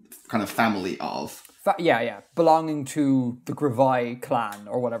kind of family of. Belonging to the Grivai clan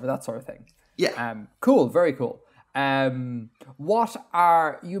or whatever, that sort of thing. Yeah. Cool. Very cool. You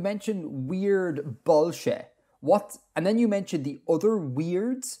mentioned weird bullshit. And then you mentioned the other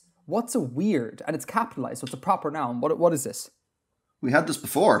weirds. What's a weird? And it's capitalized, so it's a proper noun. What is this? We had this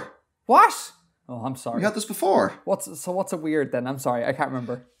before. What? Oh, I'm sorry. We had this before. What's a weird then? I'm sorry, I can't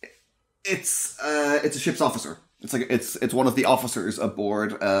remember. It's a ship's officer. It's one of the officers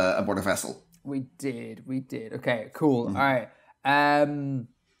aboard a vessel. We did. Okay, cool. All right.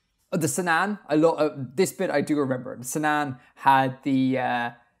 The Sanan. I love this bit. I do remember. The Sanan had the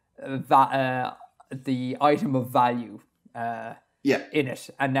item of value in it,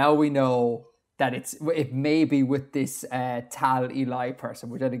 and now we know that it may be with this Tal Eli person,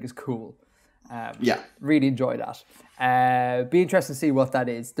 which I think is cool. Really enjoy that. Be interesting to see what that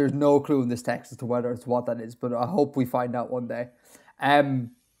is. There's no clue in this text as to whether it's what that is, but I hope we find out one day.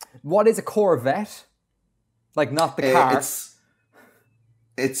 What is a Corvette? Like, not the car.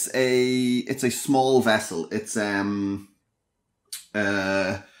 It's a small vessel. It's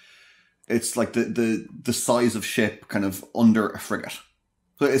like the size of ship, kind of under a frigate.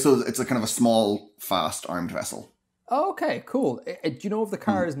 So it's a kind of a small, fast armed vessel. Okay, cool. Do you know if the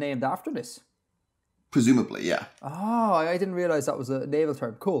car is named after this? Presumably, yeah. Oh, I didn't realize that was a naval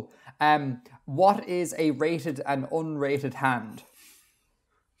term. Cool. What is a rated and unrated hand?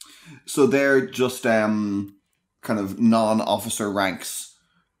 So they're just kind of non-officer ranks.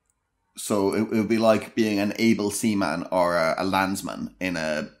 So it would be like being an able seaman or a landsman in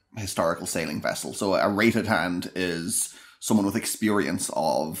a historical sailing vessel. So a rated hand is someone with experience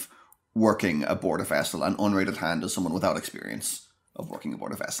of working aboard a vessel. An unrated hand is someone without experience of working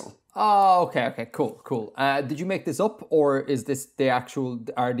aboard a vessel. Oh, okay, cool. Did you make this up, or is this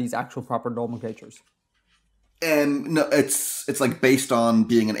are these actual proper nomenclatures? No, it's like based on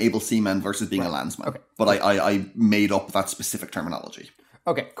being an able seaman versus being a landsman. Okay. But I made up that specific terminology.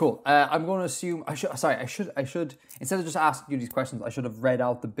 Okay, cool. I'm going to assume I should instead of just asking you these questions, I should have read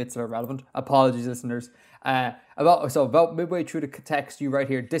out the bits that are relevant. Apologies, listeners. About midway through the text, you write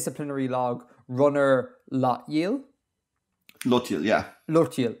here disciplinary log runner Lotiel. Lotiel, yeah.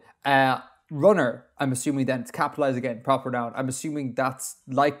 Lotiel. Runner, I'm assuming then, it's capitalized again, proper noun. I'm assuming that's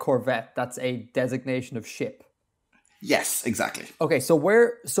like Corvette, that's a designation of ship. Yes, exactly. Okay,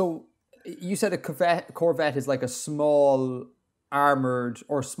 so you said a Corvette is like a small armored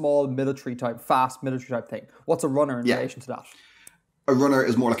or small military type, fast military type thing. What's a runner in relation to that? A runner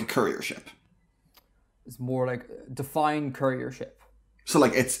is more like a courier ship. It's more like define courier ship. So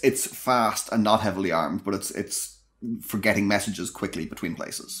like it's fast and not heavily armed, but it's for getting messages quickly between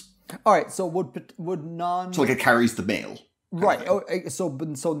places. All right, so would non... So like it carries the mail. Right, so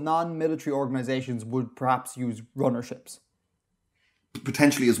non-military organizations would perhaps use runner ships.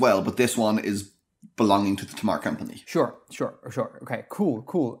 Potentially as well, but this one is belonging to the Tamar Company. Sure. Okay,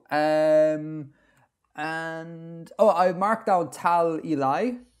 cool. I marked down Tal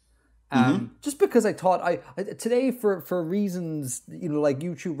Eli. Just because I thought I today for reasons, like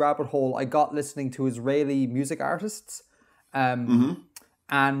YouTube rabbit hole, I got listening to Israeli music artists.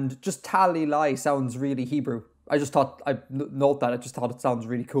 And just Tal Eli sounds really Hebrew. I just thought I'd note that. I just thought it sounds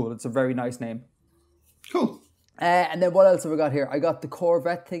really cool. It's a very nice name. Cool. And then what else have I got here? I got the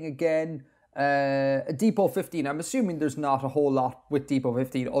Corvette thing again. Depot 15. I'm assuming there's not a whole lot with Depot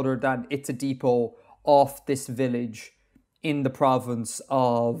 15 other than it's a depot off this village in the province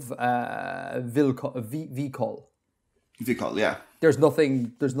of Vikol. Vikol, yeah. There's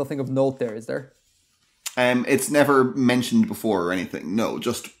nothing of note there, is there? It's never mentioned before or anything. No,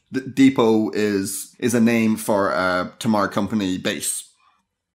 just the depot is a name for a Tamar Company base.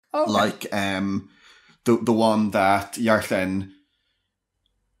 Okay. Like the one that Yarthen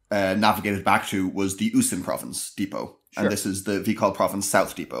navigated back to was the Usin province depot. Sure. And this is the Vikol province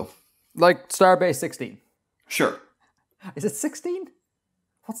south depot. Like Starbase 16? Sure. Is it 16?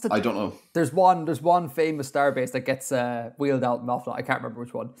 I don't know. There's one famous starbase that gets wheeled out and off. I can't remember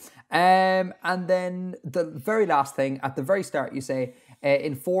which one. And then the very last thing, at the very start, you say,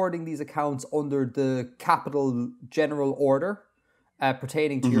 in forwarding these accounts under the capital general order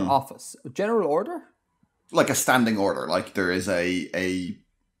pertaining to your office. General order? Like a standing order. Like there is a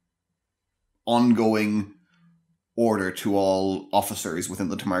ongoing order to all officers within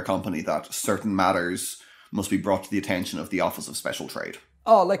the Tamar Company that certain matters must be brought to the attention of the Office of Special Trade.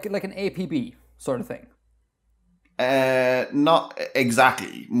 Oh, like an APB sort of thing? Not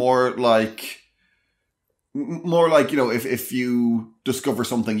exactly. More like, if you discover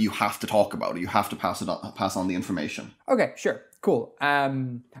something, you have to talk about it. You have to pass on the information. Okay, sure. Cool.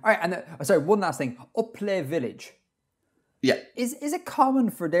 All right, and one last thing. Upley Village. Yeah. Is it common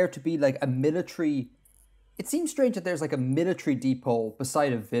for there to be like a military... It seems strange that there's like a military depot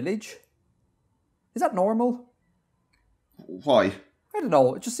beside a village. Is that normal? Why? I don't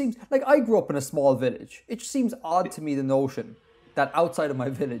know. It just seems like I grew up in a small village. It just seems odd to me, the notion that outside of my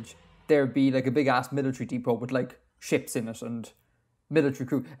village there'd be like a big ass military depot with like ships in it and military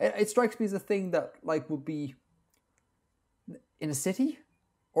crew. It strikes me as a thing that like would be in a city.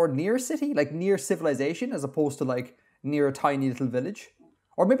 or near a city, like near civilization, as opposed to like near a tiny little village.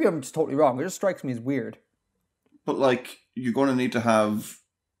 Or maybe I'm just totally wrong. It just strikes me as weird. But like, you're going to need to have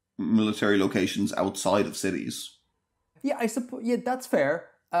military locations outside of cities. Yeah, I suppose. Yeah, that's fair.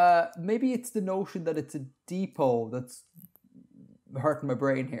 Maybe it's the notion that it's a depot that's hurting my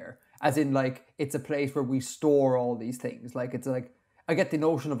brain here. As in, like, it's a place where we store all these things. Like, it's like, I get the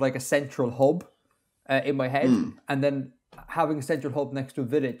notion of like a central hub in my head. And then having a central hub next to a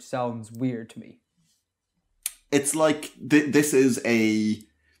village sounds weird to me. It's like, this is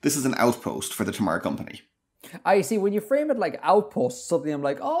an outpost for the Tamar Company. I see, when you frame it like outpost, suddenly I'm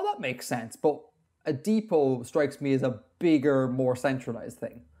like, oh, that makes sense. But a depot strikes me as a bigger, more centralized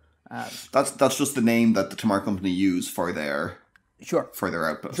thing. That's just the name that the Tamar Company use for their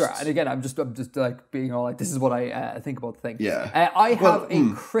outposts. Sure, and again, I'm just like being all like, this is what I think about the thing. Yeah. I have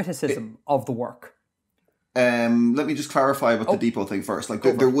a criticism of the work. Let me just clarify about the depot thing first. Like,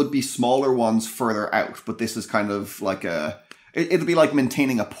 there would be smaller ones further out, but this is kind of like it'd be like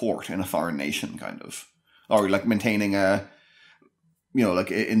maintaining a port in a foreign nation, kind of. Or like maintaining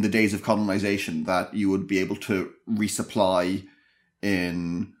like in the days of colonization, that you would be able to resupply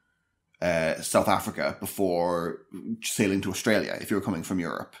in South Africa before sailing to Australia if you're coming from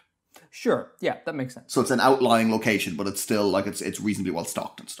Europe. Sure, yeah, that makes sense. So it's an outlying location, but it's still like it's reasonably well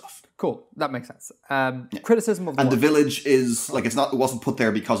stocked and stuff. Cool, that makes sense. Criticism of the the village is like it wasn't put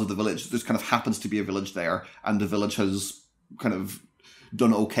there because of the village. There kind of happens to be a village there, and the village has kind of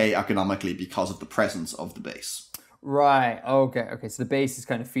done okay economically because of the presence of the base. Right. Okay. So the base is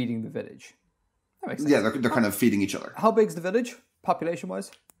kind of feeding the village. That makes sense. Yeah, they're kind of feeding each other. How big's the village,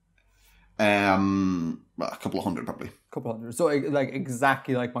 population-wise? A couple of hundred, probably. Couple hundred. So like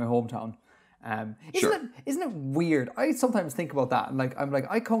exactly like my hometown. Isn't it weird? I sometimes think about that, and like I'm like,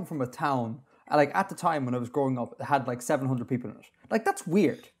 I come from a town. Like at the time when I was growing up, it had like 700 people in it. Like that's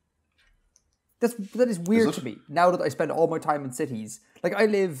weird. That is weird to me. Now that I spend all my time in cities, like I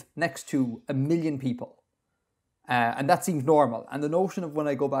live next to 1 million people, and that seems normal. And the notion of when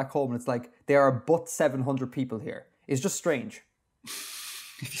I go back home, and it's like there are but 700 people here is just strange.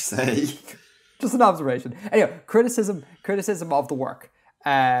 If you say. Just an observation. Anyway, criticism of the work.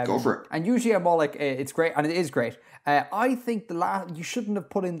 Go for it. And usually I'm all like, it's great, and it is great. I think you shouldn't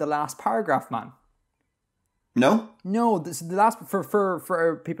have put in the last paragraph, man. No, the last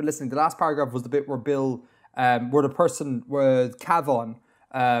for people listening, the last paragraph was the bit where Bill, where Cavon,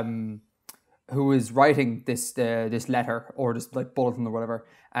 who is writing this letter or this like bulletin or whatever,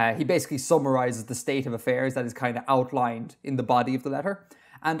 he basically summarizes the state of affairs that is kind of outlined in the body of the letter.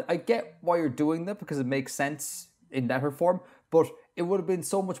 And I get why you're doing that because it makes sense in letter form, but it would have been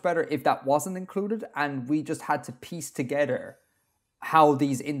so much better if that wasn't included and we just had to piece together how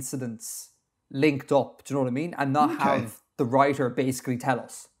these incidents linked up, do you know what I mean? And not have the writer basically tell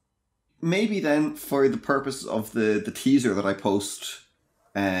us. Maybe then, for the purpose of the teaser that I post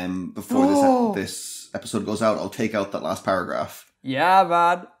before this episode goes out, I'll take out that last paragraph. Yeah,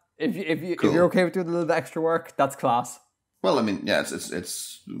 man. If you're okay with doing a little bit extra work, that's class. Well, I mean, yeah,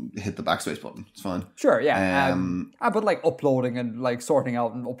 it's hit the backspace button. It's fine. Sure, yeah. But like uploading and like sorting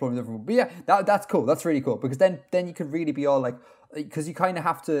out and uploading different. But yeah, that's cool. That's really cool because then you could really be all like, because you kind of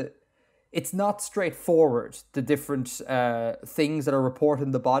have to. It's not straightforward, the different things that are reported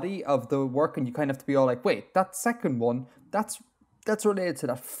in the body of the work, and you kind of have to be all like, wait, that second one, that's related to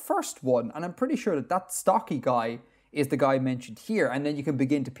that first one, and I'm pretty sure that stocky guy is the guy mentioned here, and then you can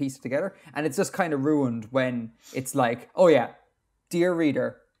begin to piece it together, and it's just kind of ruined when it's like, oh yeah, dear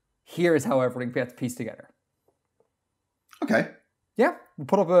reader, here is how everything gets pieced together. Okay. Yeah, we'll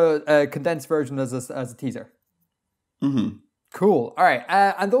put up a condensed version as a teaser. Mm-hmm. Cool. All right.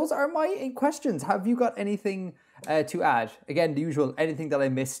 And those are my 8 questions. Have you got anything to add? Again, the usual, anything that I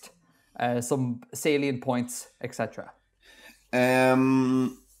missed, some salient points, etc.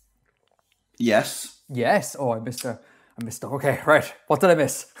 Yes. Yes. Oh, I missed her. Okay, right. What did I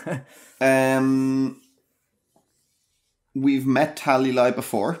miss? We've met Talilai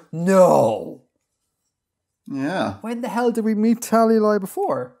before. No. Yeah. When the hell did we meet Talilai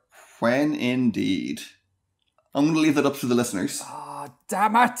before? When indeed. I'm going to leave that up to the listeners. Oh,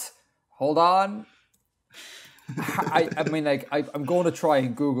 damn it. Hold on. I mean, like, I'm going to try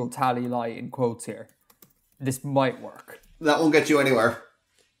and Google Talilai in quotes here. This might work. That won't get you anywhere.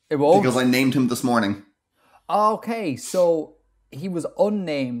 It won't? Because I named him this morning. Okay, so he was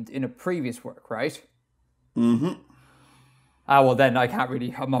unnamed in a previous work, right? Mm-hmm. Well then, I'm not going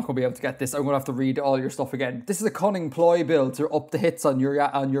to be able to get this. I'm going to have to read all your stuff again. This is a cunning ploy, Bill, to up the hits on your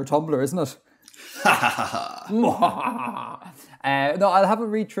Tumblr, isn't it? No, I'll have a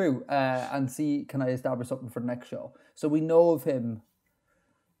read through and see, can I establish something for the next show? So we know of him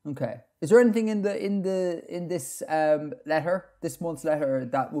Okay. Is there anything in this letter, this month's letter,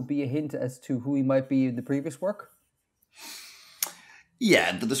 that would be a hint as to who he might be in the previous work?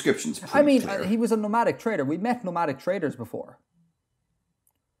 Yeah, the description's pretty clear. He was a nomadic trader. We met nomadic traders before.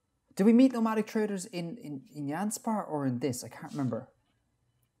 Did we meet nomadic traders in Janspar or in this? I can't remember.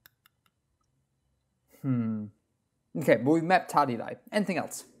 Okay, but we met Tadilai. Anything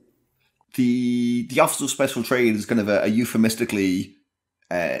else? The Office of Special Trade is kind of a euphemistically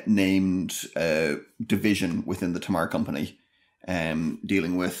named division within the Tamar Company,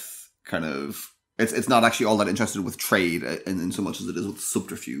 dealing with kind of... It's not actually all that interested with trade in so much as it is with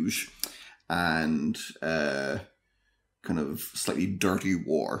subterfuge and kind of slightly dirty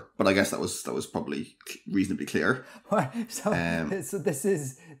war. But I guess that was probably reasonably clear. So this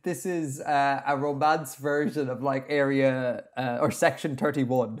is a romance version of like Area or Section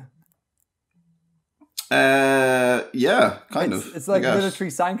 31. Yeah, kind of. It's like military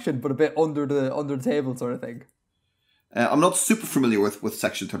sanction, but a bit under the table sort of thing. I'm not super familiar with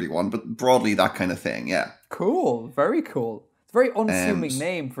Section 31, but broadly that kind of thing, yeah. Cool, very cool. It's a very unassuming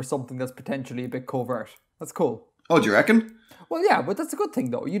name for something that's potentially a bit covert. That's cool. Oh, do you reckon? Well, yeah, but that's a good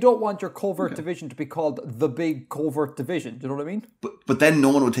thing, though. You don't want your covert division to be called the Big Covert Division. Do you know what I mean? But then no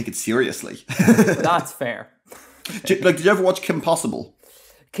one would take it seriously. That's fair. Did you ever watch Kim Possible?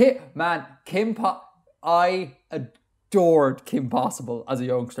 I adored Kim Possible as a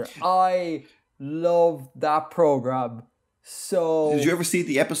youngster. I loved that program. So did you ever see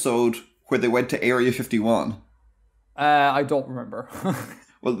the episode where they went to Area 51? I don't remember.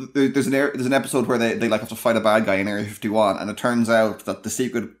 Well, there's an episode where they like have to fight a bad guy in Area 51, and it turns out that the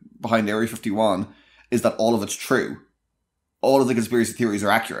secret behind Area 51 is that all of it's true. All of the conspiracy theories are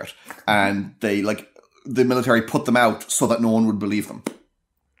accurate, and the military put them out so that no one would believe them.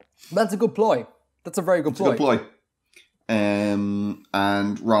 That's a good ploy. That's a very good ploy. It's a good ploy.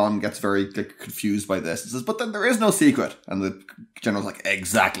 And Ron gets very confused by this. He says, but then there is no secret. And the general's like,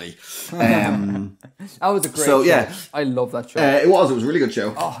 exactly. That was a great show. Yeah. I love that show. It was a really good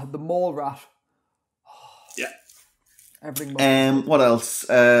show. Oh, the mole rat. Yeah. Everything. What else?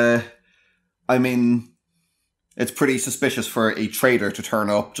 I mean, it's pretty suspicious for a trader to turn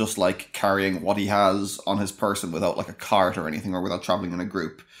up just like carrying what he has on his person without like a cart or anything, or without traveling in a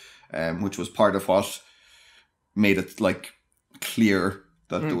group, which was part of what made it like clear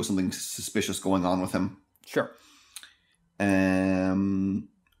that there was something suspicious going on with him. Sure. And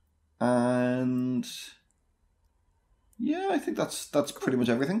yeah, I think that's pretty much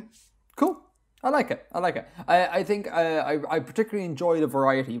everything. Cool. I like it. I think I particularly enjoy the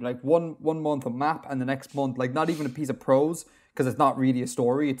variety. Like one month a map, and the next month like not even a piece of prose, because it's not really a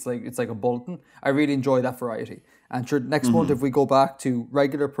story. It's like a bulletin. I really enjoy that variety. And sure, next month if we go back to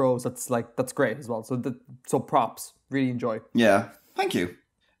regular prose, that's great as well. So props, really enjoy. Yeah, thank you.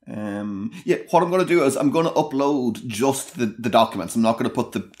 What I'm going to do is I'm going to upload just the documents. I'm not going to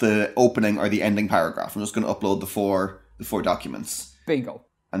put the opening or the ending paragraph. I'm just going to upload the four documents. Bingo.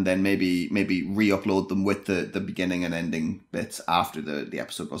 And then maybe re-upload them with the beginning and ending bits after the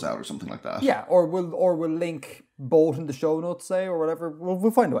episode goes out or something like that. Yeah, or we'll link both in the show notes, say, or whatever.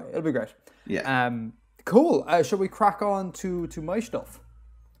 We'll find a way. It'll be great. Yeah. Cool. Shall we crack on to my stuff?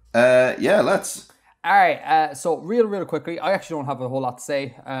 Yeah, let's. All right. So real quickly, I actually don't have a whole lot to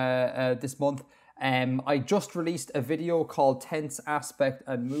say this month. I just released a video called Tense Aspect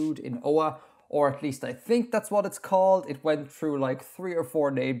and Mood in OA. Or at least I think that's what it's called. It went through like 3 or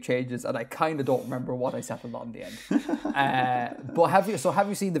 4 name changes, and I kind of don't remember what I settled on in the end. But have you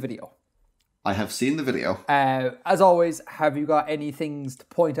seen the video? I have seen the video. As always, have you got any things to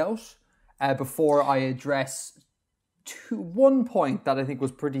point out before I address one point that I think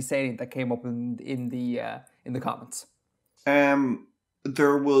was pretty salient that came up in the comments?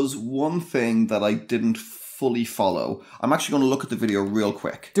 There was one thing that I didn't fully follow. I'm actually going to look at the video real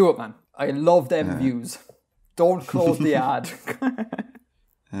quick. Do it, man. I love them views. Don't close the ad.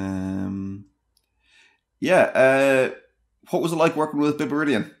 What was it like working with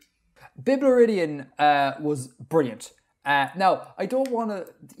Bibleridian? Bibleridian was brilliant. Now, I don't want to,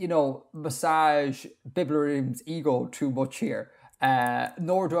 massage Bibleridian's ego too much here.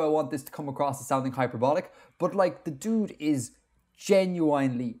 Nor do I want this to come across as sounding hyperbolic. But, the dude is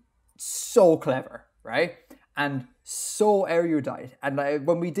genuinely so clever, right? And so erudite. And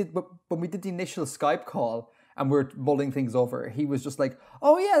when we did the initial Skype call and we're mulling things over, he was just like,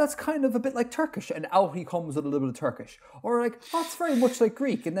 oh yeah, that's kind of a bit like Turkish. And out he comes with a little bit of Turkish. Or like, oh, it's very much like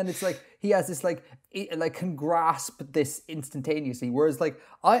Greek. And then it's like, he has this can grasp this instantaneously. Whereas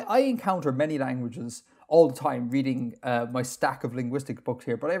I encounter many languages all the time reading my stack of linguistic books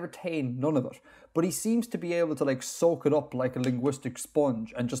here, but I retain none of it. But he seems to be able to like soak it up like a linguistic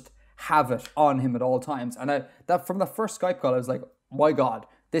sponge and just have it on him at all times. And that from the first Skype call, I was like, my God,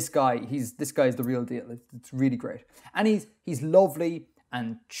 this guy is the real deal. It's really great. And he's lovely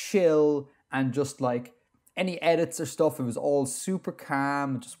and chill, and just like any edits or stuff, it was all super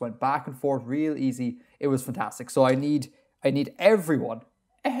calm. It just went back and forth real easy. It was fantastic. So I need everyone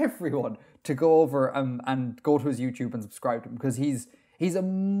to go over and go to his YouTube and subscribe to him, because he's a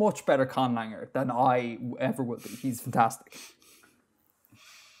much better conlanger than I ever will be. He's fantastic.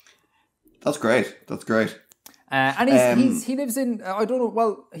 That's great. And he lives in, I don't know,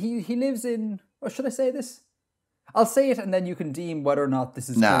 well, he lives in, or should I say this? I'll say it and then you can deem whether or not this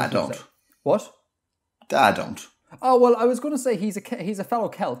is... Nah, don't. What? I don't. Oh, well, I was going to say he's a fellow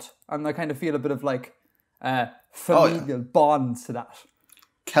Celt, and I kind of feel a bit of like familial bonds to that.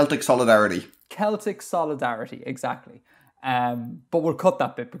 Celtic solidarity, exactly. But we'll cut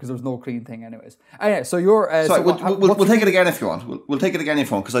that bit because there's no clean thing anyways. Anyway, so you're... Sorry, we'll take it again if you want. We'll take it again if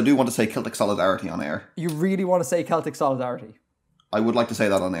you want, because I do want to say Celtic solidarity on air. You really want to say Celtic solidarity? I would like to say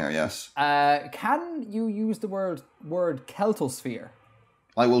that on air, yes. Can you use the word Celtosphere?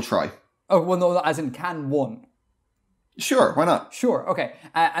 I will try. Oh, well, no, as in can one. Sure, why not? Sure, okay.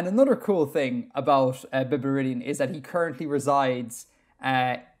 And another cool thing about Biberidian is that he currently resides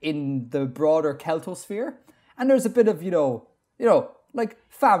in the broader Celtosphere. And there's a bit of, like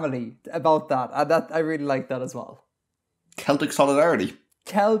family about that. And that I really like that as well. Celtic solidarity.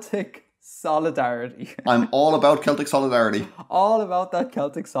 I'm all about Celtic solidarity. All about that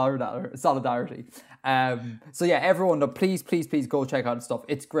Celtic solidarity. So yeah, everyone, please go check out his stuff.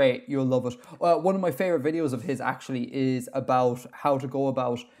 It's great. You'll love it. One of my favorite videos of his actually is about how to go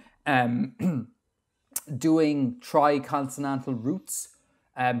about doing tri-consonantal roots.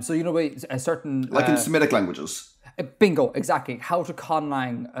 So a certain... Like in Semitic languages. Bingo, exactly. How to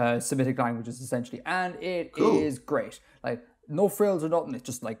conlang Semitic languages, essentially. And it is great. Like, no frills or nothing. It's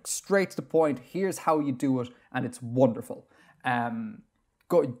just like straight to the point. Here's how you do it, and it's wonderful.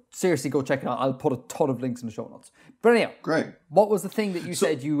 Go check it out. I'll put a ton of links in the show notes. But anyhow, great. What was the thing that you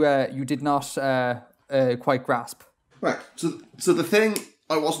said you did not quite grasp? Right. So the thing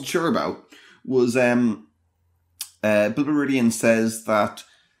I wasn't sure about was Biberidian says that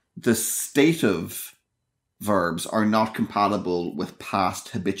the stative verbs are not compatible with past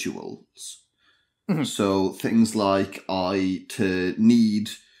habituals. Mm-hmm. So things like to need,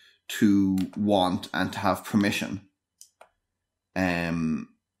 to want, and to have permission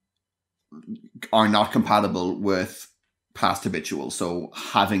are not compatible with past habituals. So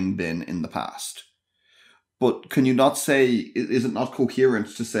having been in the past. But can you not say, is it not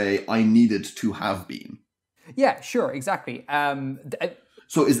coherent to say I needed to have been? Yeah, sure, exactly.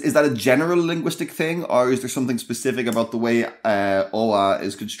 So is that a general linguistic thing, or is there something specific about the way OA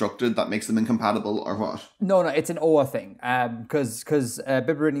is constructed that makes them incompatible, or what? No, it's an OA thing. Because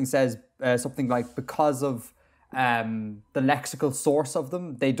Biberidian says something like, because of the lexical source of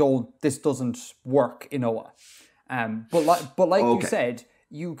them, this doesn't work in OA. But like you said,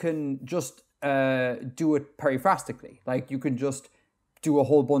 you can just do it periphrastically. Like, you can just do a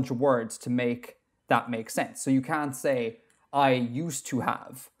whole bunch of words to make that make sense. So you can't say, I used to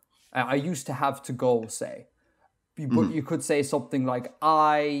have to go, say. But you could say something like,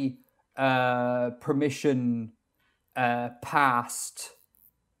 I permission past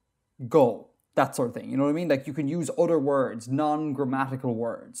go. That sort of thing. You know what I mean? Like, you can use other words, non-grammatical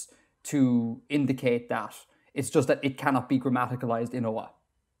words, to indicate that. It's just that it cannot be grammaticalized in OA.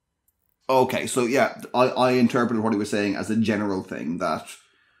 Okay, so yeah, I interpreted what he was saying as a general thing, that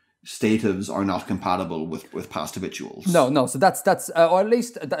statives are not compatible with past habituals. No. So that's or at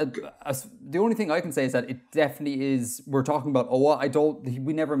least the only thing I can say is that it definitely is. We're talking about OA.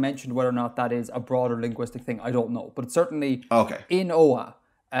 We never mentioned whether or not that is a broader linguistic thing. I don't know, but it's certainly in OA.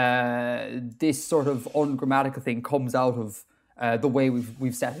 This sort of ungrammatical thing comes out of the way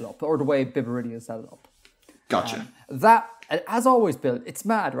we've set it up, or the way Biberidian set it up. Gotcha. That, as always, Bill, it's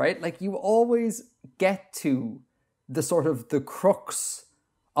mad, right? Like, you always get to the sort of the crux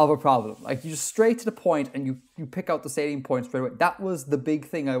of a problem. Like, you just straight to the point and you pick out the salient points straight away. That was the big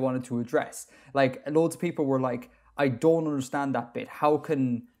thing I wanted to address. Like, loads of people were like, I don't understand that bit. How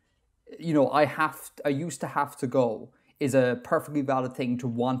can, I used to have to go is a perfectly valid thing to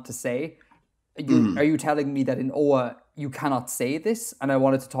want to say. Are you telling me that in OA you cannot say this? And I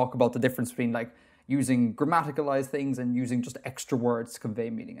wanted to talk about the difference between like using grammaticalized things and using just extra words to convey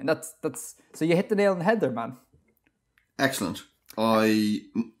meaning. And that's so you hit the nail on the head there, man. Excellent.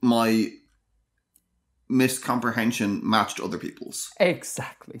 My miscomprehension matched other people's.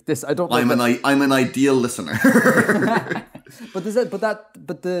 Exactly. This I don't. I'm an ideal listener. But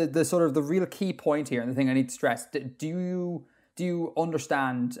the sort of the real key point here, and the thing I need to stress: do you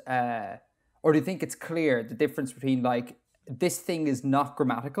understand, or do you think it's clear the difference between like this thing is not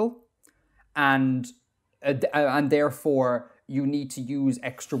grammatical, and therefore you need to use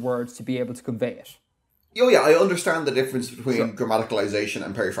extra words to be able to convey it? Oh yeah, I understand the difference between grammaticalization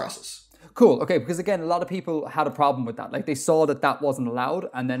and periphrasis. Cool. Okay, because again, a lot of people had a problem with that. Like they saw that wasn't allowed,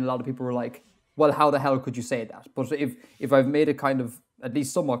 and then a lot of people were like, "Well, how the hell could you say that?" But if I've made it kind of at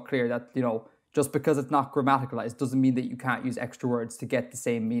least somewhat clear that just because it's not grammaticalized doesn't mean that you can't use extra words to get the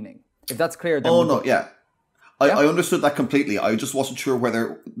same meaning. If that's clear, then I understood that completely. I just wasn't sure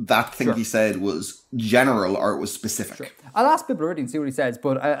whether that thing he said was general or it was specific. Sure. I'll ask Biblioridian and see what he says,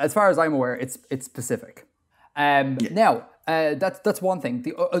 but as far as I'm aware, it's specific. Now, that's one thing.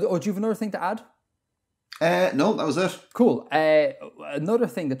 Do you have another thing to add? No, that was it. Cool. Another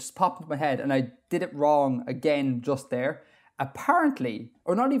thing that just popped into my head, and I did it wrong again just there. Apparently,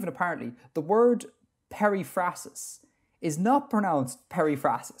 or not even apparently, the word periphrasis is not pronounced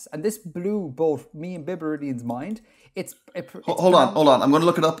periphrasis, and this blew both me and Biblioridian's mind. Hold on. I'm going to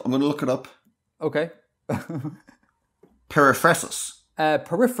look it up. Okay. Periphrasis.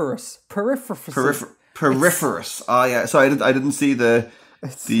 Peripherous. Ah, yeah. So I didn't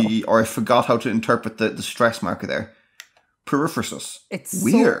see or I forgot how to interpret the stress marker there. Periphrasis. It's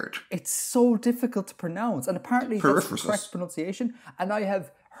weird. It's so difficult to pronounce, and apparently that's the correct pronunciation. And I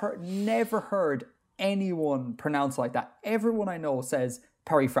have never heard anyone pronounce like that. Everyone I know says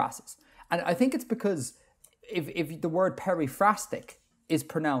periphrasis, and I think it's because if the word periphrastic is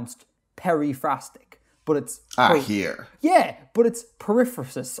pronounced periphrastic, but it's here. Yeah, but it's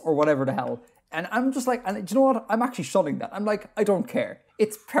periphrasis or whatever the hell. And I'm just like, and do you know what? I'm actually shunning that. I'm like, I don't care.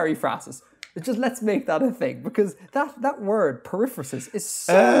 It's periphrasis. Just let's make that a thing, because that word periphrasis is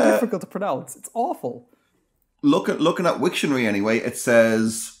so difficult to pronounce. It's awful. Looking at Wiktionary anyway, it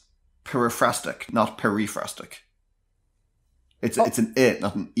says periphrastic, not periphrastic. It's an I,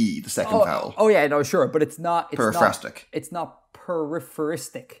 not an E, the second vowel. Oh yeah, no, sure, but it's not periphrastic. It's not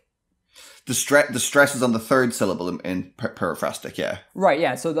peripheristic. The stress is on the third syllable in periphrastic, yeah. Right,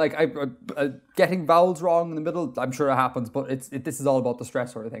 yeah. So like, I getting vowels wrong in the middle, I'm sure it happens, but this is all about the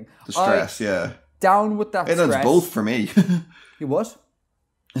stress sort of thing. The stress, yeah. Down with that stress. It's both for me. You what?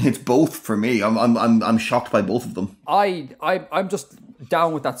 It's both for me. I'm shocked by both of them. I'm just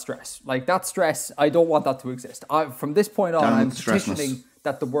down with that stress. Like that stress, I don't want that to exist. From this point on, I'm petitioning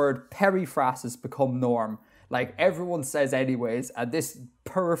that the word periphrasis become norm. Like everyone says anyways, and this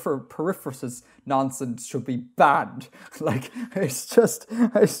periphrasis nonsense should be banned. Like it's just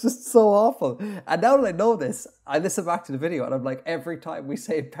so awful. And now that I know this, I listen back to the video and I'm like, every time we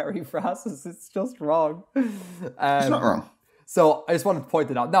say periphrasis, it's just wrong. It's not wrong. So I just wanted to point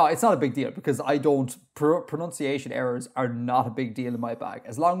it out. No, it's not a big deal because I don't... pronunciation errors are not a big deal in my bag.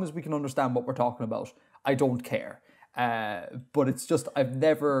 As long as we can understand what we're talking about, I don't care. But it's just, I've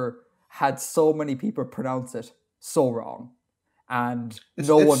never had so many people pronounce it so wrong. And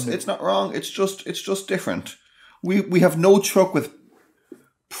no one knew. It's not wrong. It's just different. We have no truck with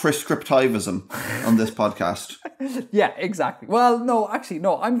prescriptivism on this podcast. Yeah, exactly. Well, no, actually,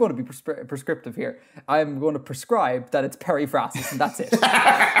 no, I'm going to be prescriptive here. I'm going to prescribe that it's periphrasis and that's it.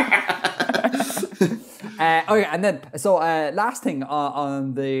 Okay, and then, so last thing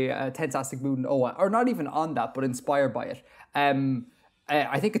on the Tensastic Mood and Oa, or not even on that, but inspired by it.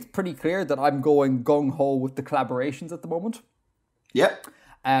 I think it's pretty clear that I'm going gung-ho with the collaborations at the moment. Yep.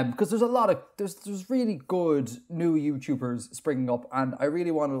 Because there's a lot of there's really good new YouTubers springing up, and I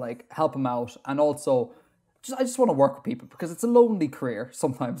really want to like help them out, and also I just want to work with people because it's a lonely career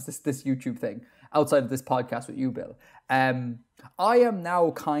sometimes. This YouTube thing outside of this podcast with you, Bill. I am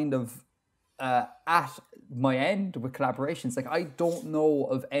now kind of at my end with collaborations. Like I don't know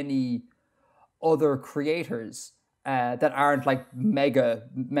of any other creators that aren't like mega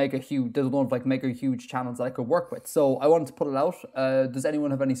huge. They don't have like mega huge channels that I could work with. So I wanted to put it out. Does anyone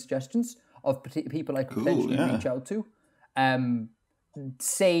have any suggestions of people I could potentially reach out to?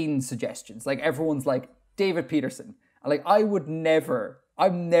 Sane suggestions. Like everyone's like David Peterson. Like I'm never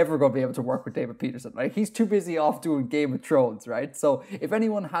going to be able to work with David Peterson. Like he's too busy off doing Game of Thrones, right? So if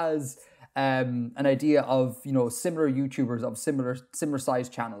anyone has an idea of similar YouTubers of similar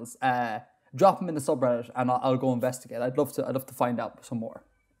sized channels, drop them in the subreddit and I'll go investigate. I'd love to find out some more.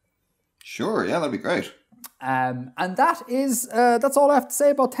 Sure, yeah, that'd be great. And that's all I have to say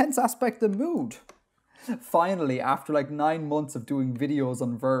about Tense Aspect and Mood. Finally, after like 9 months of doing videos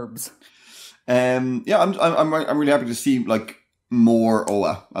on verbs. Yeah, I'm really happy to see like more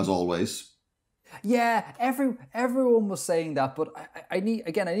Oa as always. Yeah, everyone was saying that, but I need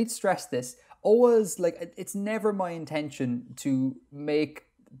to stress this. Always, like, it's never my intention to make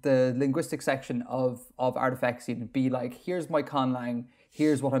the linguistic section of Artifexian be like, here's my conlang,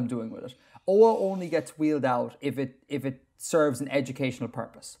 here's what I'm doing with it. OA only gets wheeled out if it serves an educational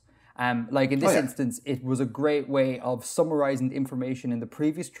purpose. Like in this instance, it was a great way of summarizing the information in the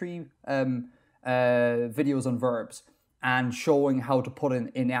previous three videos on verbs and showing how to put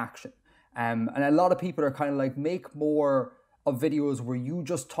it in action. And a lot of people are kind of like, make more of videos where you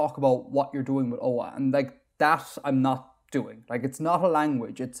just talk about what you're doing with OA, and like that I'm not doing. Like, it's not a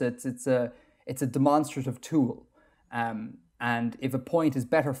language; it's a demonstrative tool. And if a point is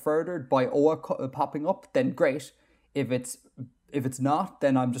better furthered by OA popping up, then great. If it's not,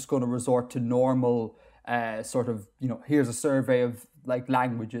 then I'm just going to resort to normal sort of, here's a survey of like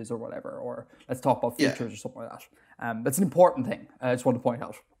languages or whatever, or let's talk about features or something like that. That's an important thing. I just want to point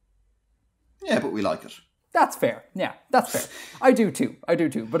out. Yeah, but we like it. That's fair. Yeah, that's fair. I do too.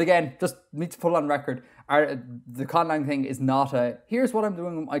 But again, just need to put on record, the conlang thing is not here's what I'm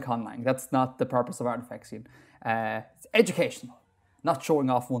doing with my conlang. That's not the purpose of Artifexian. It's educational, not showing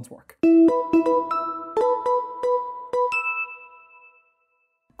off one's work.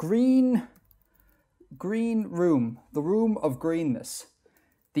 Green room, the room of greenness,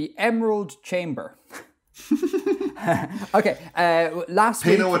 the Emerald Chamber. Okay, last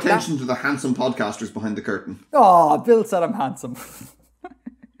Pay week... no attention to the handsome podcasters behind the curtain. Oh, Bill said I'm handsome.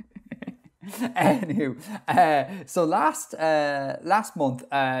 Anywho, so last month,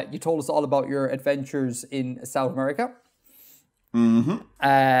 you told us all about your adventures in South America. Mm-hmm.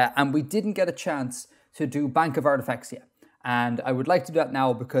 And we didn't get a chance to do Bank of Artifexia. And I would like to do that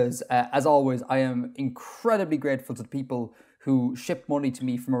now because, as always, I am incredibly grateful to the people who ship money to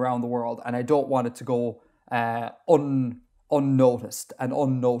me from around the world, and I don't want it to go unnoticed and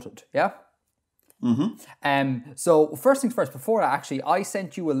unnoted, yeah? Mm-hmm. So first things first, before that, actually, I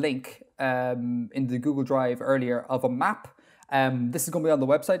sent you a link in the Google Drive earlier of a map. This is going to be on the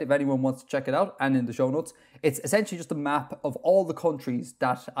website if anyone wants to check it out, and in the show notes. It's essentially just a map of all the countries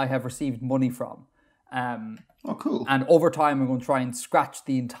that I have received money from. Oh, cool. And over time, I'm going to try and scratch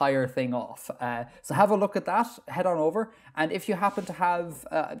the entire thing off. So have a look at that, head on over. And if you happen to have,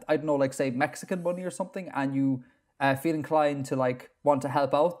 I don't know, like say Mexican money or something, and you feel inclined to like want to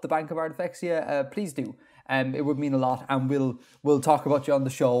help out the Bank of Artifexia, please do. It would mean a lot, and we'll talk about you on the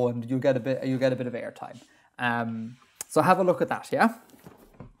show, and you'll get a bit of airtime. So have a look at that, yeah?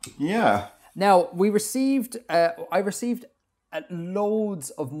 Yeah. Now, I received loads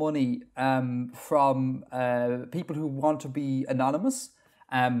of money from people who want to be anonymous.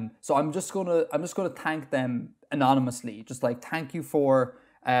 So I'm just gonna thank them anonymously. Just like, thank you for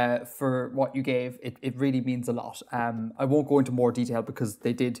what you gave. It really means a lot. I won't go into more detail because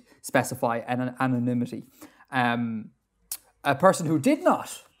they did specify anonymity. A person who did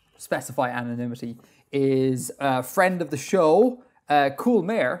not specify anonymity is a friend of the show, Cool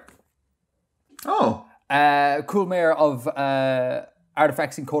Mayor. Oh. Cool Mayor of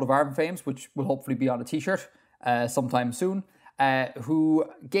Artifexian Coat of Arm Fames, which will hopefully be on a t-shirt sometime soon, who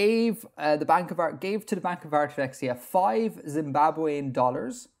gave to the Bank of Artifexia $5 Zimbabwean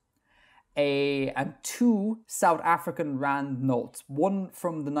dollars, and 2 South African Rand notes, one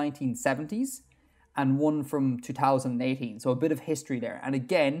from the 1970s and one from 2018. So a bit of history there. And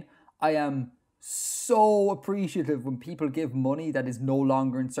again, I am so appreciative when people give money that is no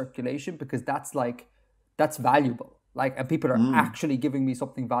longer in circulation, because that's valuable. Like, and people are actually giving me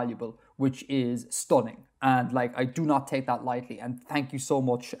something valuable, which is stunning. And like, I do not take that lightly. And thank you so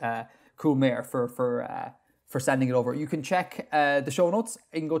much, Cool Mayor, for sending it over. You can check the show notes.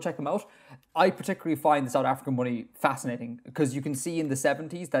 You can go check them out. I particularly find the South African money fascinating because you can see in the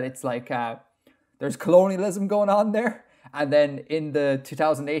 70s that it's like there's colonialism going on there, and then in the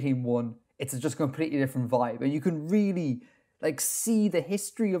 2018 one, it's just a completely different vibe, and you can really like see the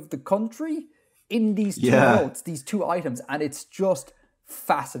history of the country in these two notes, these 2 items, and it's just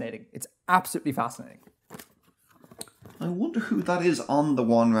fascinating. It's absolutely fascinating. I wonder who that is on the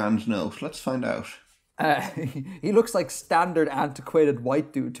 1 Rand note. Let's find out. He looks like standard antiquated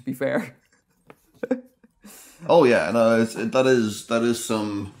white dude, to be fair. Oh yeah, no, that is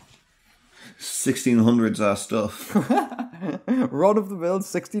some 1600s stuff. Run of the mill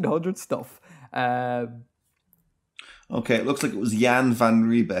 1600 stuff. Okay, it looks like it was Jan van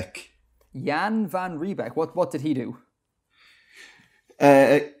Riebeck. Jan van Riebeck. What did he do?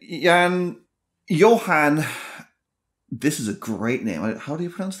 Johan. This is a great name. How do you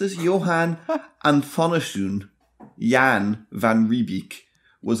pronounce this? Johan Anthonischen Jan van Riebeck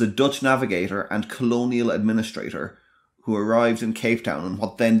was a Dutch navigator and colonial administrator who arrived in Cape Town in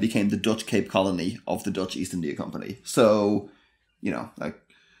what then became the Dutch Cape Colony of the Dutch East India Company. So, like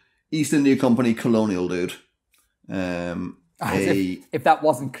East India Company colonial dude. If that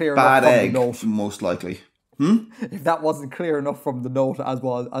wasn't clear bad enough from egg, the note. most likely. If that wasn't clear enough from the note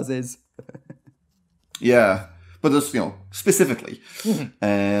as is. Yeah, but that's, specifically.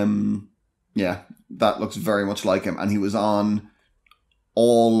 Yeah, that looks very much like him. And he was on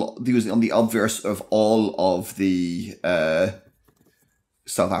the obverse of all of the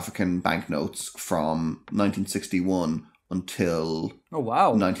South African banknotes from 1961 until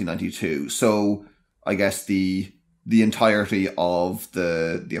 1992. So I guess the entirety of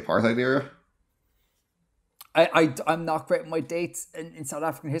the apartheid era. I'm not great with my dates in South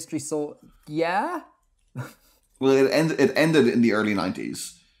African history, so yeah. Well, it ended in the early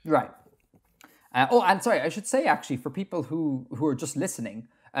 90s. Right. And sorry, I should say actually for people who are just listening.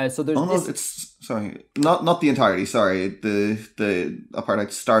 So there's not the entirety. Sorry, the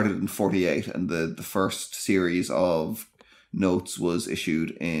apartheid started in 48, and the first series of notes was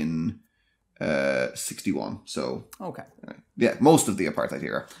issued in 61. So okay. Yeah, most of the apartheid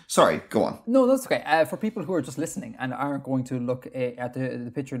era. Sorry, go on. No, that's okay. For people who are just listening and aren't going to look at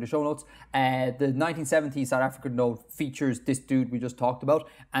the picture in the show notes, the 1970 South African note features this dude we just talked about,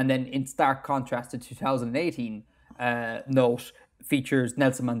 and then in stark contrast, the 2018 note features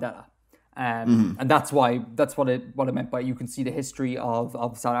Nelson Mandela. And that's what I meant by you can see the history of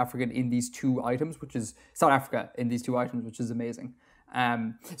South Africa in these two items, which is South Africa in these two items, which is amazing.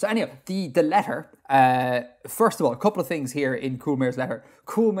 So anyhow, the letter, first of all, a couple of things here in Cool Mayor's letter.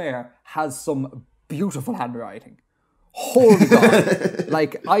 Cool Mayor has some beautiful handwriting. Holy God.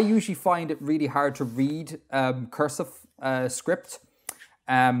 Like, I usually find it really hard to read cursive script,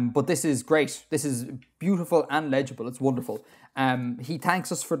 but this is great. This is beautiful and legible. It's wonderful. He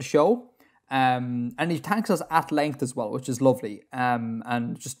thanks us for the show, and he thanks us at length as well, which is lovely,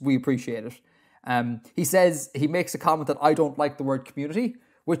 and just we appreciate it. He says, he makes a comment that I don't like the word community,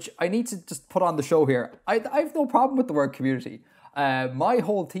 which I need to just put on the show here. I have no problem with the word community. My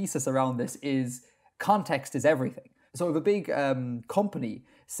whole thesis around this is context is everything. So if a big company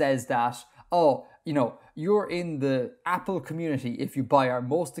says that, you're in the Apple community if you buy our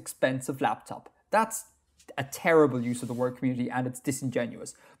most expensive laptop, that's a terrible use of the word community and it's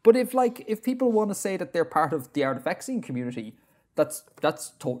disingenuous. But if people want to say that they're part of the Artifexian community,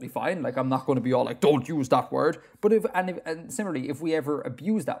 that's totally fine. Like, I'm not going to be all like, don't use that word. But and similarly, if we ever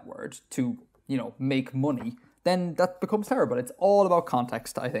abuse that word to, make money, then that becomes terrible. It's all about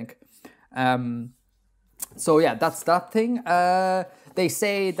context, I think. So yeah, that's that thing. They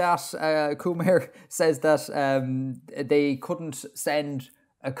say that Cool Mayor says that they couldn't send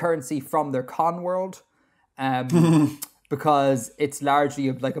a currency from their con world. Because it's largely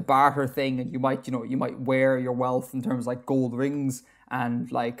like a barter thing, and you might wear your wealth in terms of like gold rings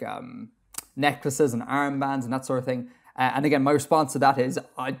and like necklaces and armbands and that sort of thing. And again, my response to that is,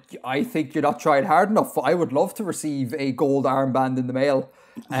 I think you're not trying hard enough. I would love to receive a gold armband in the mail.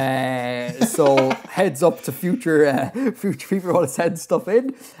 So heads up to future people who want to send stuff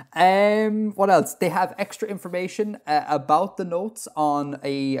in. What else? They have extra information about the notes on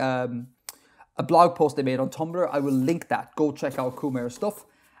a blog post they made on Tumblr. I will link that. Go check out Cool Mayor's stuff.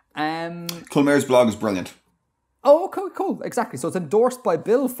 Cool Mayor's blog is brilliant. Oh, cool. Exactly. So it's endorsed by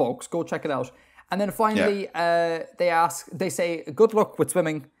Bill, folks. Go check it out. And then finally, they say, good luck with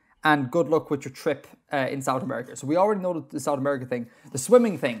swimming and good luck with your trip in South America. So we already know the South America thing. The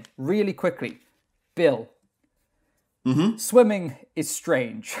swimming thing, really quickly. Bill. Swimming is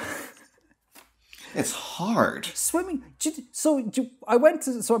strange. It's hard. Swimming.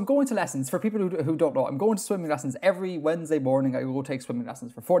 I'm going to lessons. For people who don't know, I'm going to swimming lessons every Wednesday morning. I go take swimming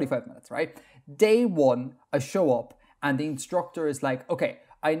lessons for 45 minutes, right? Day one, I show up and the instructor is like, okay,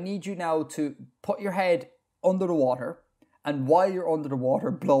 I need you now to put your head under the water, and while you're under the water,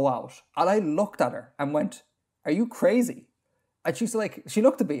 blow out. And I looked at her and went, are you crazy? And she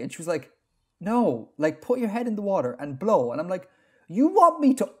looked at me and she was like, no, like, put your head in the water and blow. And I'm like, you want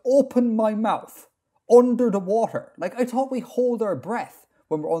me to open my mouth under the water? Like, I thought we hold our breath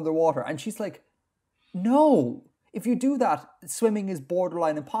when we're underwater. And she's like, no, if you do that, swimming is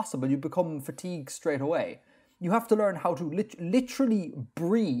borderline impossible. You become fatigued straight away. You have to learn how to literally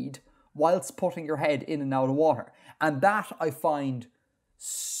breathe whilst putting your head in and out of water. And that I find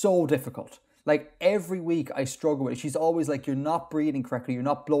so difficult. Like, every week I struggle with it. She's always like, you're not breathing correctly. You're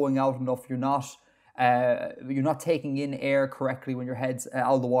not blowing out enough. You're not taking in air correctly when your head's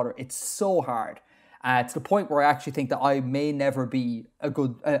out of the water. It's so hard. To the point where I actually think that I may never be a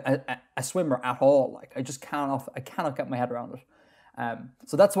good a swimmer at all. Like, I just cannot get my head around it.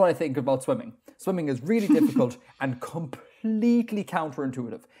 So that's what I think about swimming. Swimming is really difficult and completely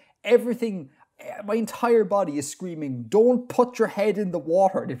counterintuitive. Everything, my entire body is screaming, don't put your head in the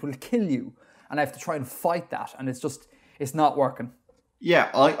water, it will kill you. And I have to try and fight that, and it's not working.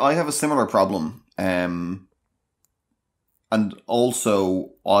 Yeah, I have a similar problem. And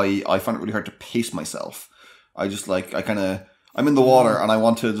also, I find it really hard to pace myself. I'm in the water and I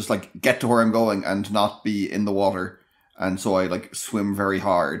want to just like get to where I'm going and not be in the water. And so I like swim very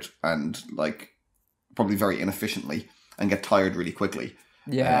hard and like probably very inefficiently and get tired really quickly.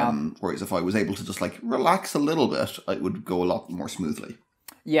 Yeah. Whereas if I was able to just like relax a little bit, it would go a lot more smoothly.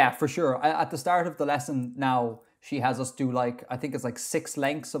 Yeah, for sure. At the start of the lesson now, she has us do like, I think it's like 6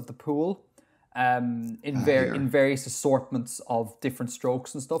 lengths of the pool. In various assortments of different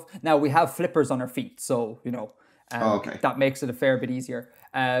strokes and stuff. Now we have flippers on our feet, so that makes it a fair bit easier.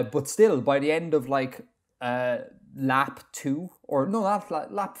 But still, by the end of like lap 2 or no,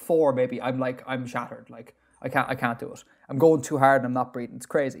 not lap 4, maybe I'm shattered. Like I can't do it. I'm going too hard and I'm not breathing. It's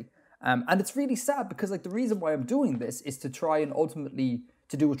crazy. And it's really sad because like the reason why I'm doing this is to try and ultimately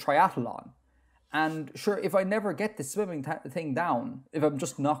to do a triathlon. And sure, if I never get the swimming thing down, if I'm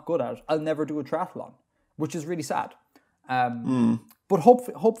just not good at it, I'll never do a triathlon, which is really sad. But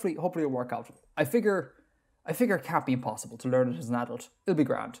hopefully it'll work out. I figure it can't be impossible to learn it as an adult. It'll be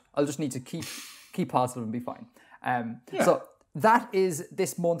grand. I'll just need to keep positive and be fine. So that is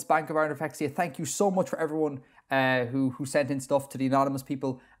this month's Bank of Artifexia. Thank you so much for everyone who sent in stuff to the anonymous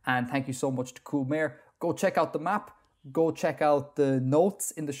people, and thank you so much to Cool Mayor. Go check out the map. Go check out the notes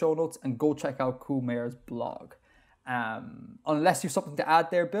in the show notes and go check out Cool Mayor's blog. Unless you have something to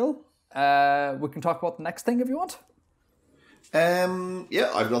add there, Bill, we can talk about the next thing if you want. Yeah,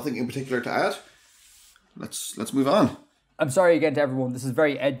 I've nothing in particular to add. Let's move on. I'm sorry again to everyone. This is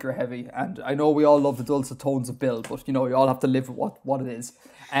very Edgar heavy, and I know we all love the dulcet tones of Bill, but you all have to live with what it is.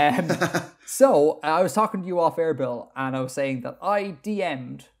 So I was talking to you off air, Bill, and I was saying that I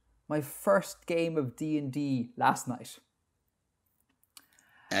DM'd my first game of D&D last night.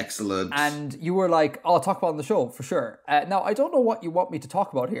 Excellent. And you were like, I'll talk about it on the show, for sure. Now, I don't know what you want me to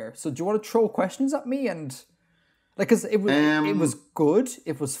talk about here. So do you want to throw questions at me? And like, because it was good.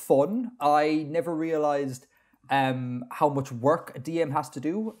 It was fun. I never realized how much work a DM has to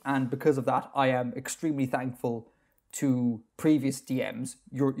do. And because of that, I am extremely thankful to previous DMs,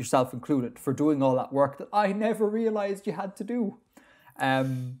 yourself included, for doing all that work that I never realized you had to do.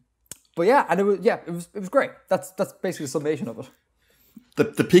 But yeah, and it was great. That's basically the summation of it.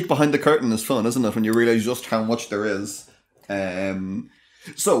 The peek behind the curtain is fun, isn't it? When you realise just how much there is.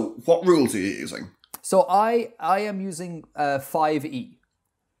 So, what rules are you using? So I am using 5e.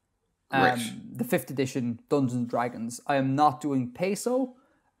 Right. The 5th edition Dungeons and Dragons. I am not doing peso,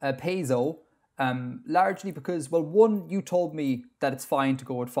 largely because, well, one, you told me that it's fine to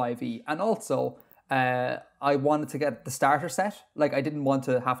go with 5e, and also I wanted to get the starter set. Like, I didn't want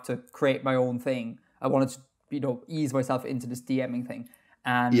to have to create my own thing. I wanted to, ease myself into this DMing thing.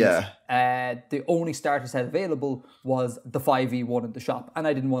 And the only starter set available was the 5e one in the shop, and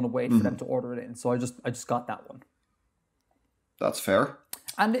I didn't want to wait for them to order it in, so I just got that one. That's fair.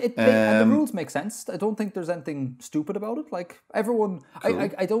 And and the rules make sense. I don't think there's anything stupid about it. Like, everyone, cool.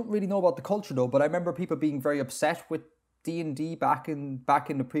 I don't really know about the culture though, but I remember people being very upset with D&D back in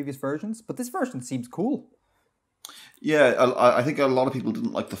the previous versions, but this version seems cool. Yeah, I think a lot of people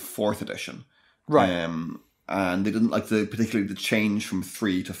didn't like the 4th edition, right? And they didn't like particularly the change from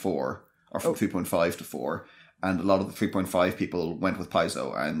 3 to 4, or from 3.5 to 4. And a lot of the 3.5 people went with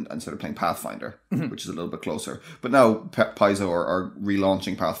Paizo and started playing Pathfinder, which is a little bit closer. But now Paizo are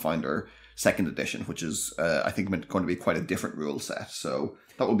relaunching Pathfinder 2nd edition, which is, I think, going to be quite a different rule set. So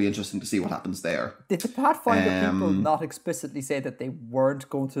that will be interesting to see what happens there. Did the Pathfinder people not explicitly say that they weren't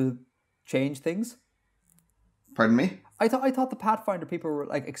going to change things? Pardon me? I thought the Pathfinder people were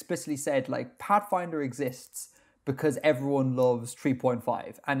like explicitly said like Pathfinder exists because everyone loves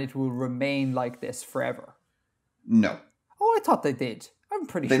 3.5 and it will remain like this forever. No. Oh, I thought they did. I'm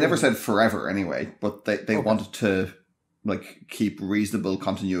pretty sure. They never said forever anyway, but they wanted to like keep reasonable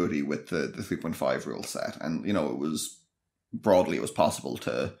continuity with the 3.5 rule set. And, it was possible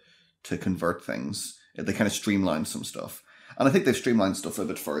to Oh. convert things. They kind of streamlined some stuff. And I think they've streamlined stuff a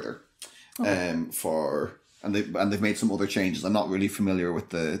bit further. And they've made some other changes. I'm not really familiar with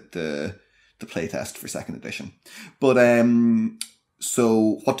the playtest for 2nd edition. But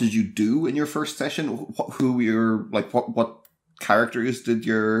so what did you do in your first session? What characters did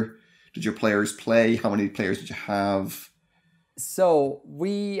your players play? How many players did you have? So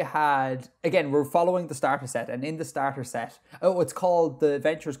we had, again, we're following the starter set, and in the starter set, it's called, the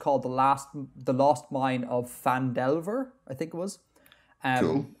adventure is called The Lost Mine of Fandelver, I think it was.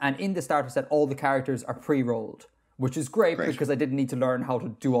 Cool. And in the starter set, all the characters are pre-rolled, which is great because I didn't need to learn how to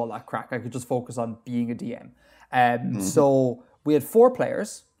do all that crack. I could just focus on being a DM. So we had 4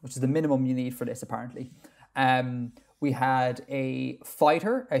 players, which is the minimum you need for this, apparently. We had a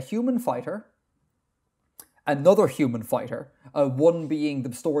fighter, a human fighter, another human fighter, one being,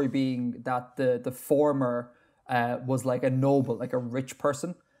 the story being that the former was like a noble, like a rich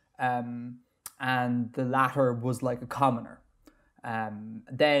person, and the latter was like a commoner.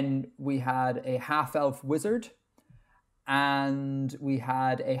 Then we had a half-elf wizard, and we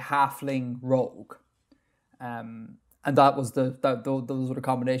had a halfling rogue. And that was those were the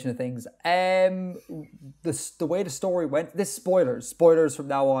combination of things. The way the story went, this spoilers from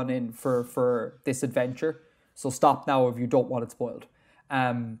now on in for this adventure. So stop now if you don't want it spoiled.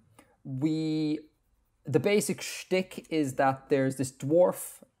 The basic shtick is that there's this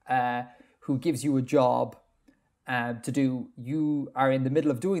dwarf who gives you a job to do. You are in the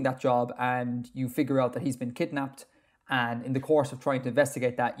middle of doing that job, and you figure out that he's been kidnapped. And in the course of trying to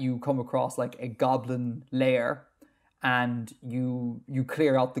investigate that, you come across like a goblin lair, and you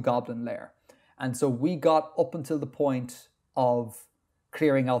clear out the goblin lair. And so we got up until the point of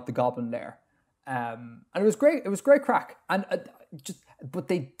clearing out the goblin lair. And it was great. It was great crack. And but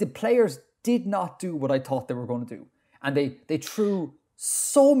the players did not do what I thought they were going to do. And they threw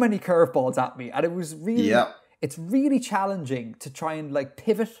so many curveballs at me. And it was really, it's really challenging to try and like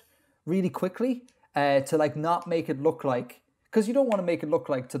pivot really quickly to like not make it look like, because you don't want to make it look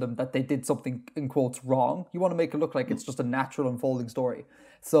like to them that they did something in quotes wrong. You want to make it look like it's just a natural unfolding story.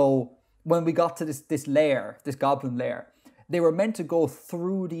 So when we got to this lair, this goblin lair, they were meant to go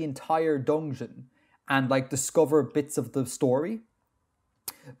through the entire dungeon and like discover bits of the story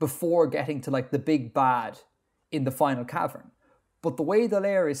before getting to like the big bad in the final cavern. But the way the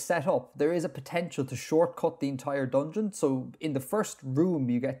lair is set up, there is a potential to shortcut the entire dungeon. So in the first room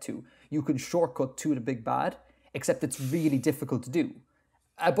you get to, you can shortcut to the big bad, except it's really difficult to do.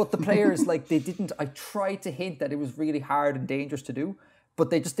 But the players, like, they didn't. I tried to hint that it was really hard and dangerous to do, but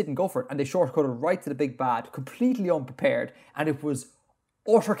they just didn't go for it. And they shortcutted right to the big bad, completely unprepared. And it was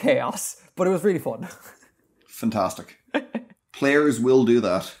utter chaos, but it was really fun. Fantastic. Players will do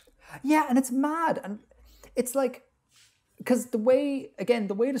that. Yeah, and it's mad. And it's like, because the way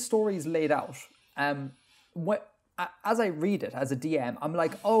the story is laid out, as I read it as a DM, I'm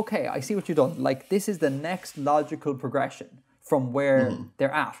like, okay, I see what you've done. Like, this is the next logical progression from where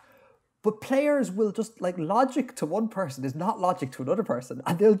they're at. But players will just, like, logic to one person is not logic to another person.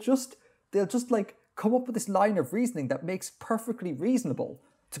 And they'll just like come up with this line of reasoning that makes perfectly reasonable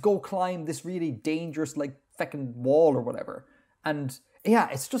to go climb this really dangerous, like, feckin' wall or whatever. And yeah,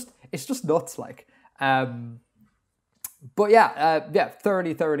 it's just nuts, like. But yeah,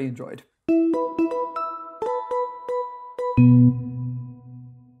 thoroughly enjoyed.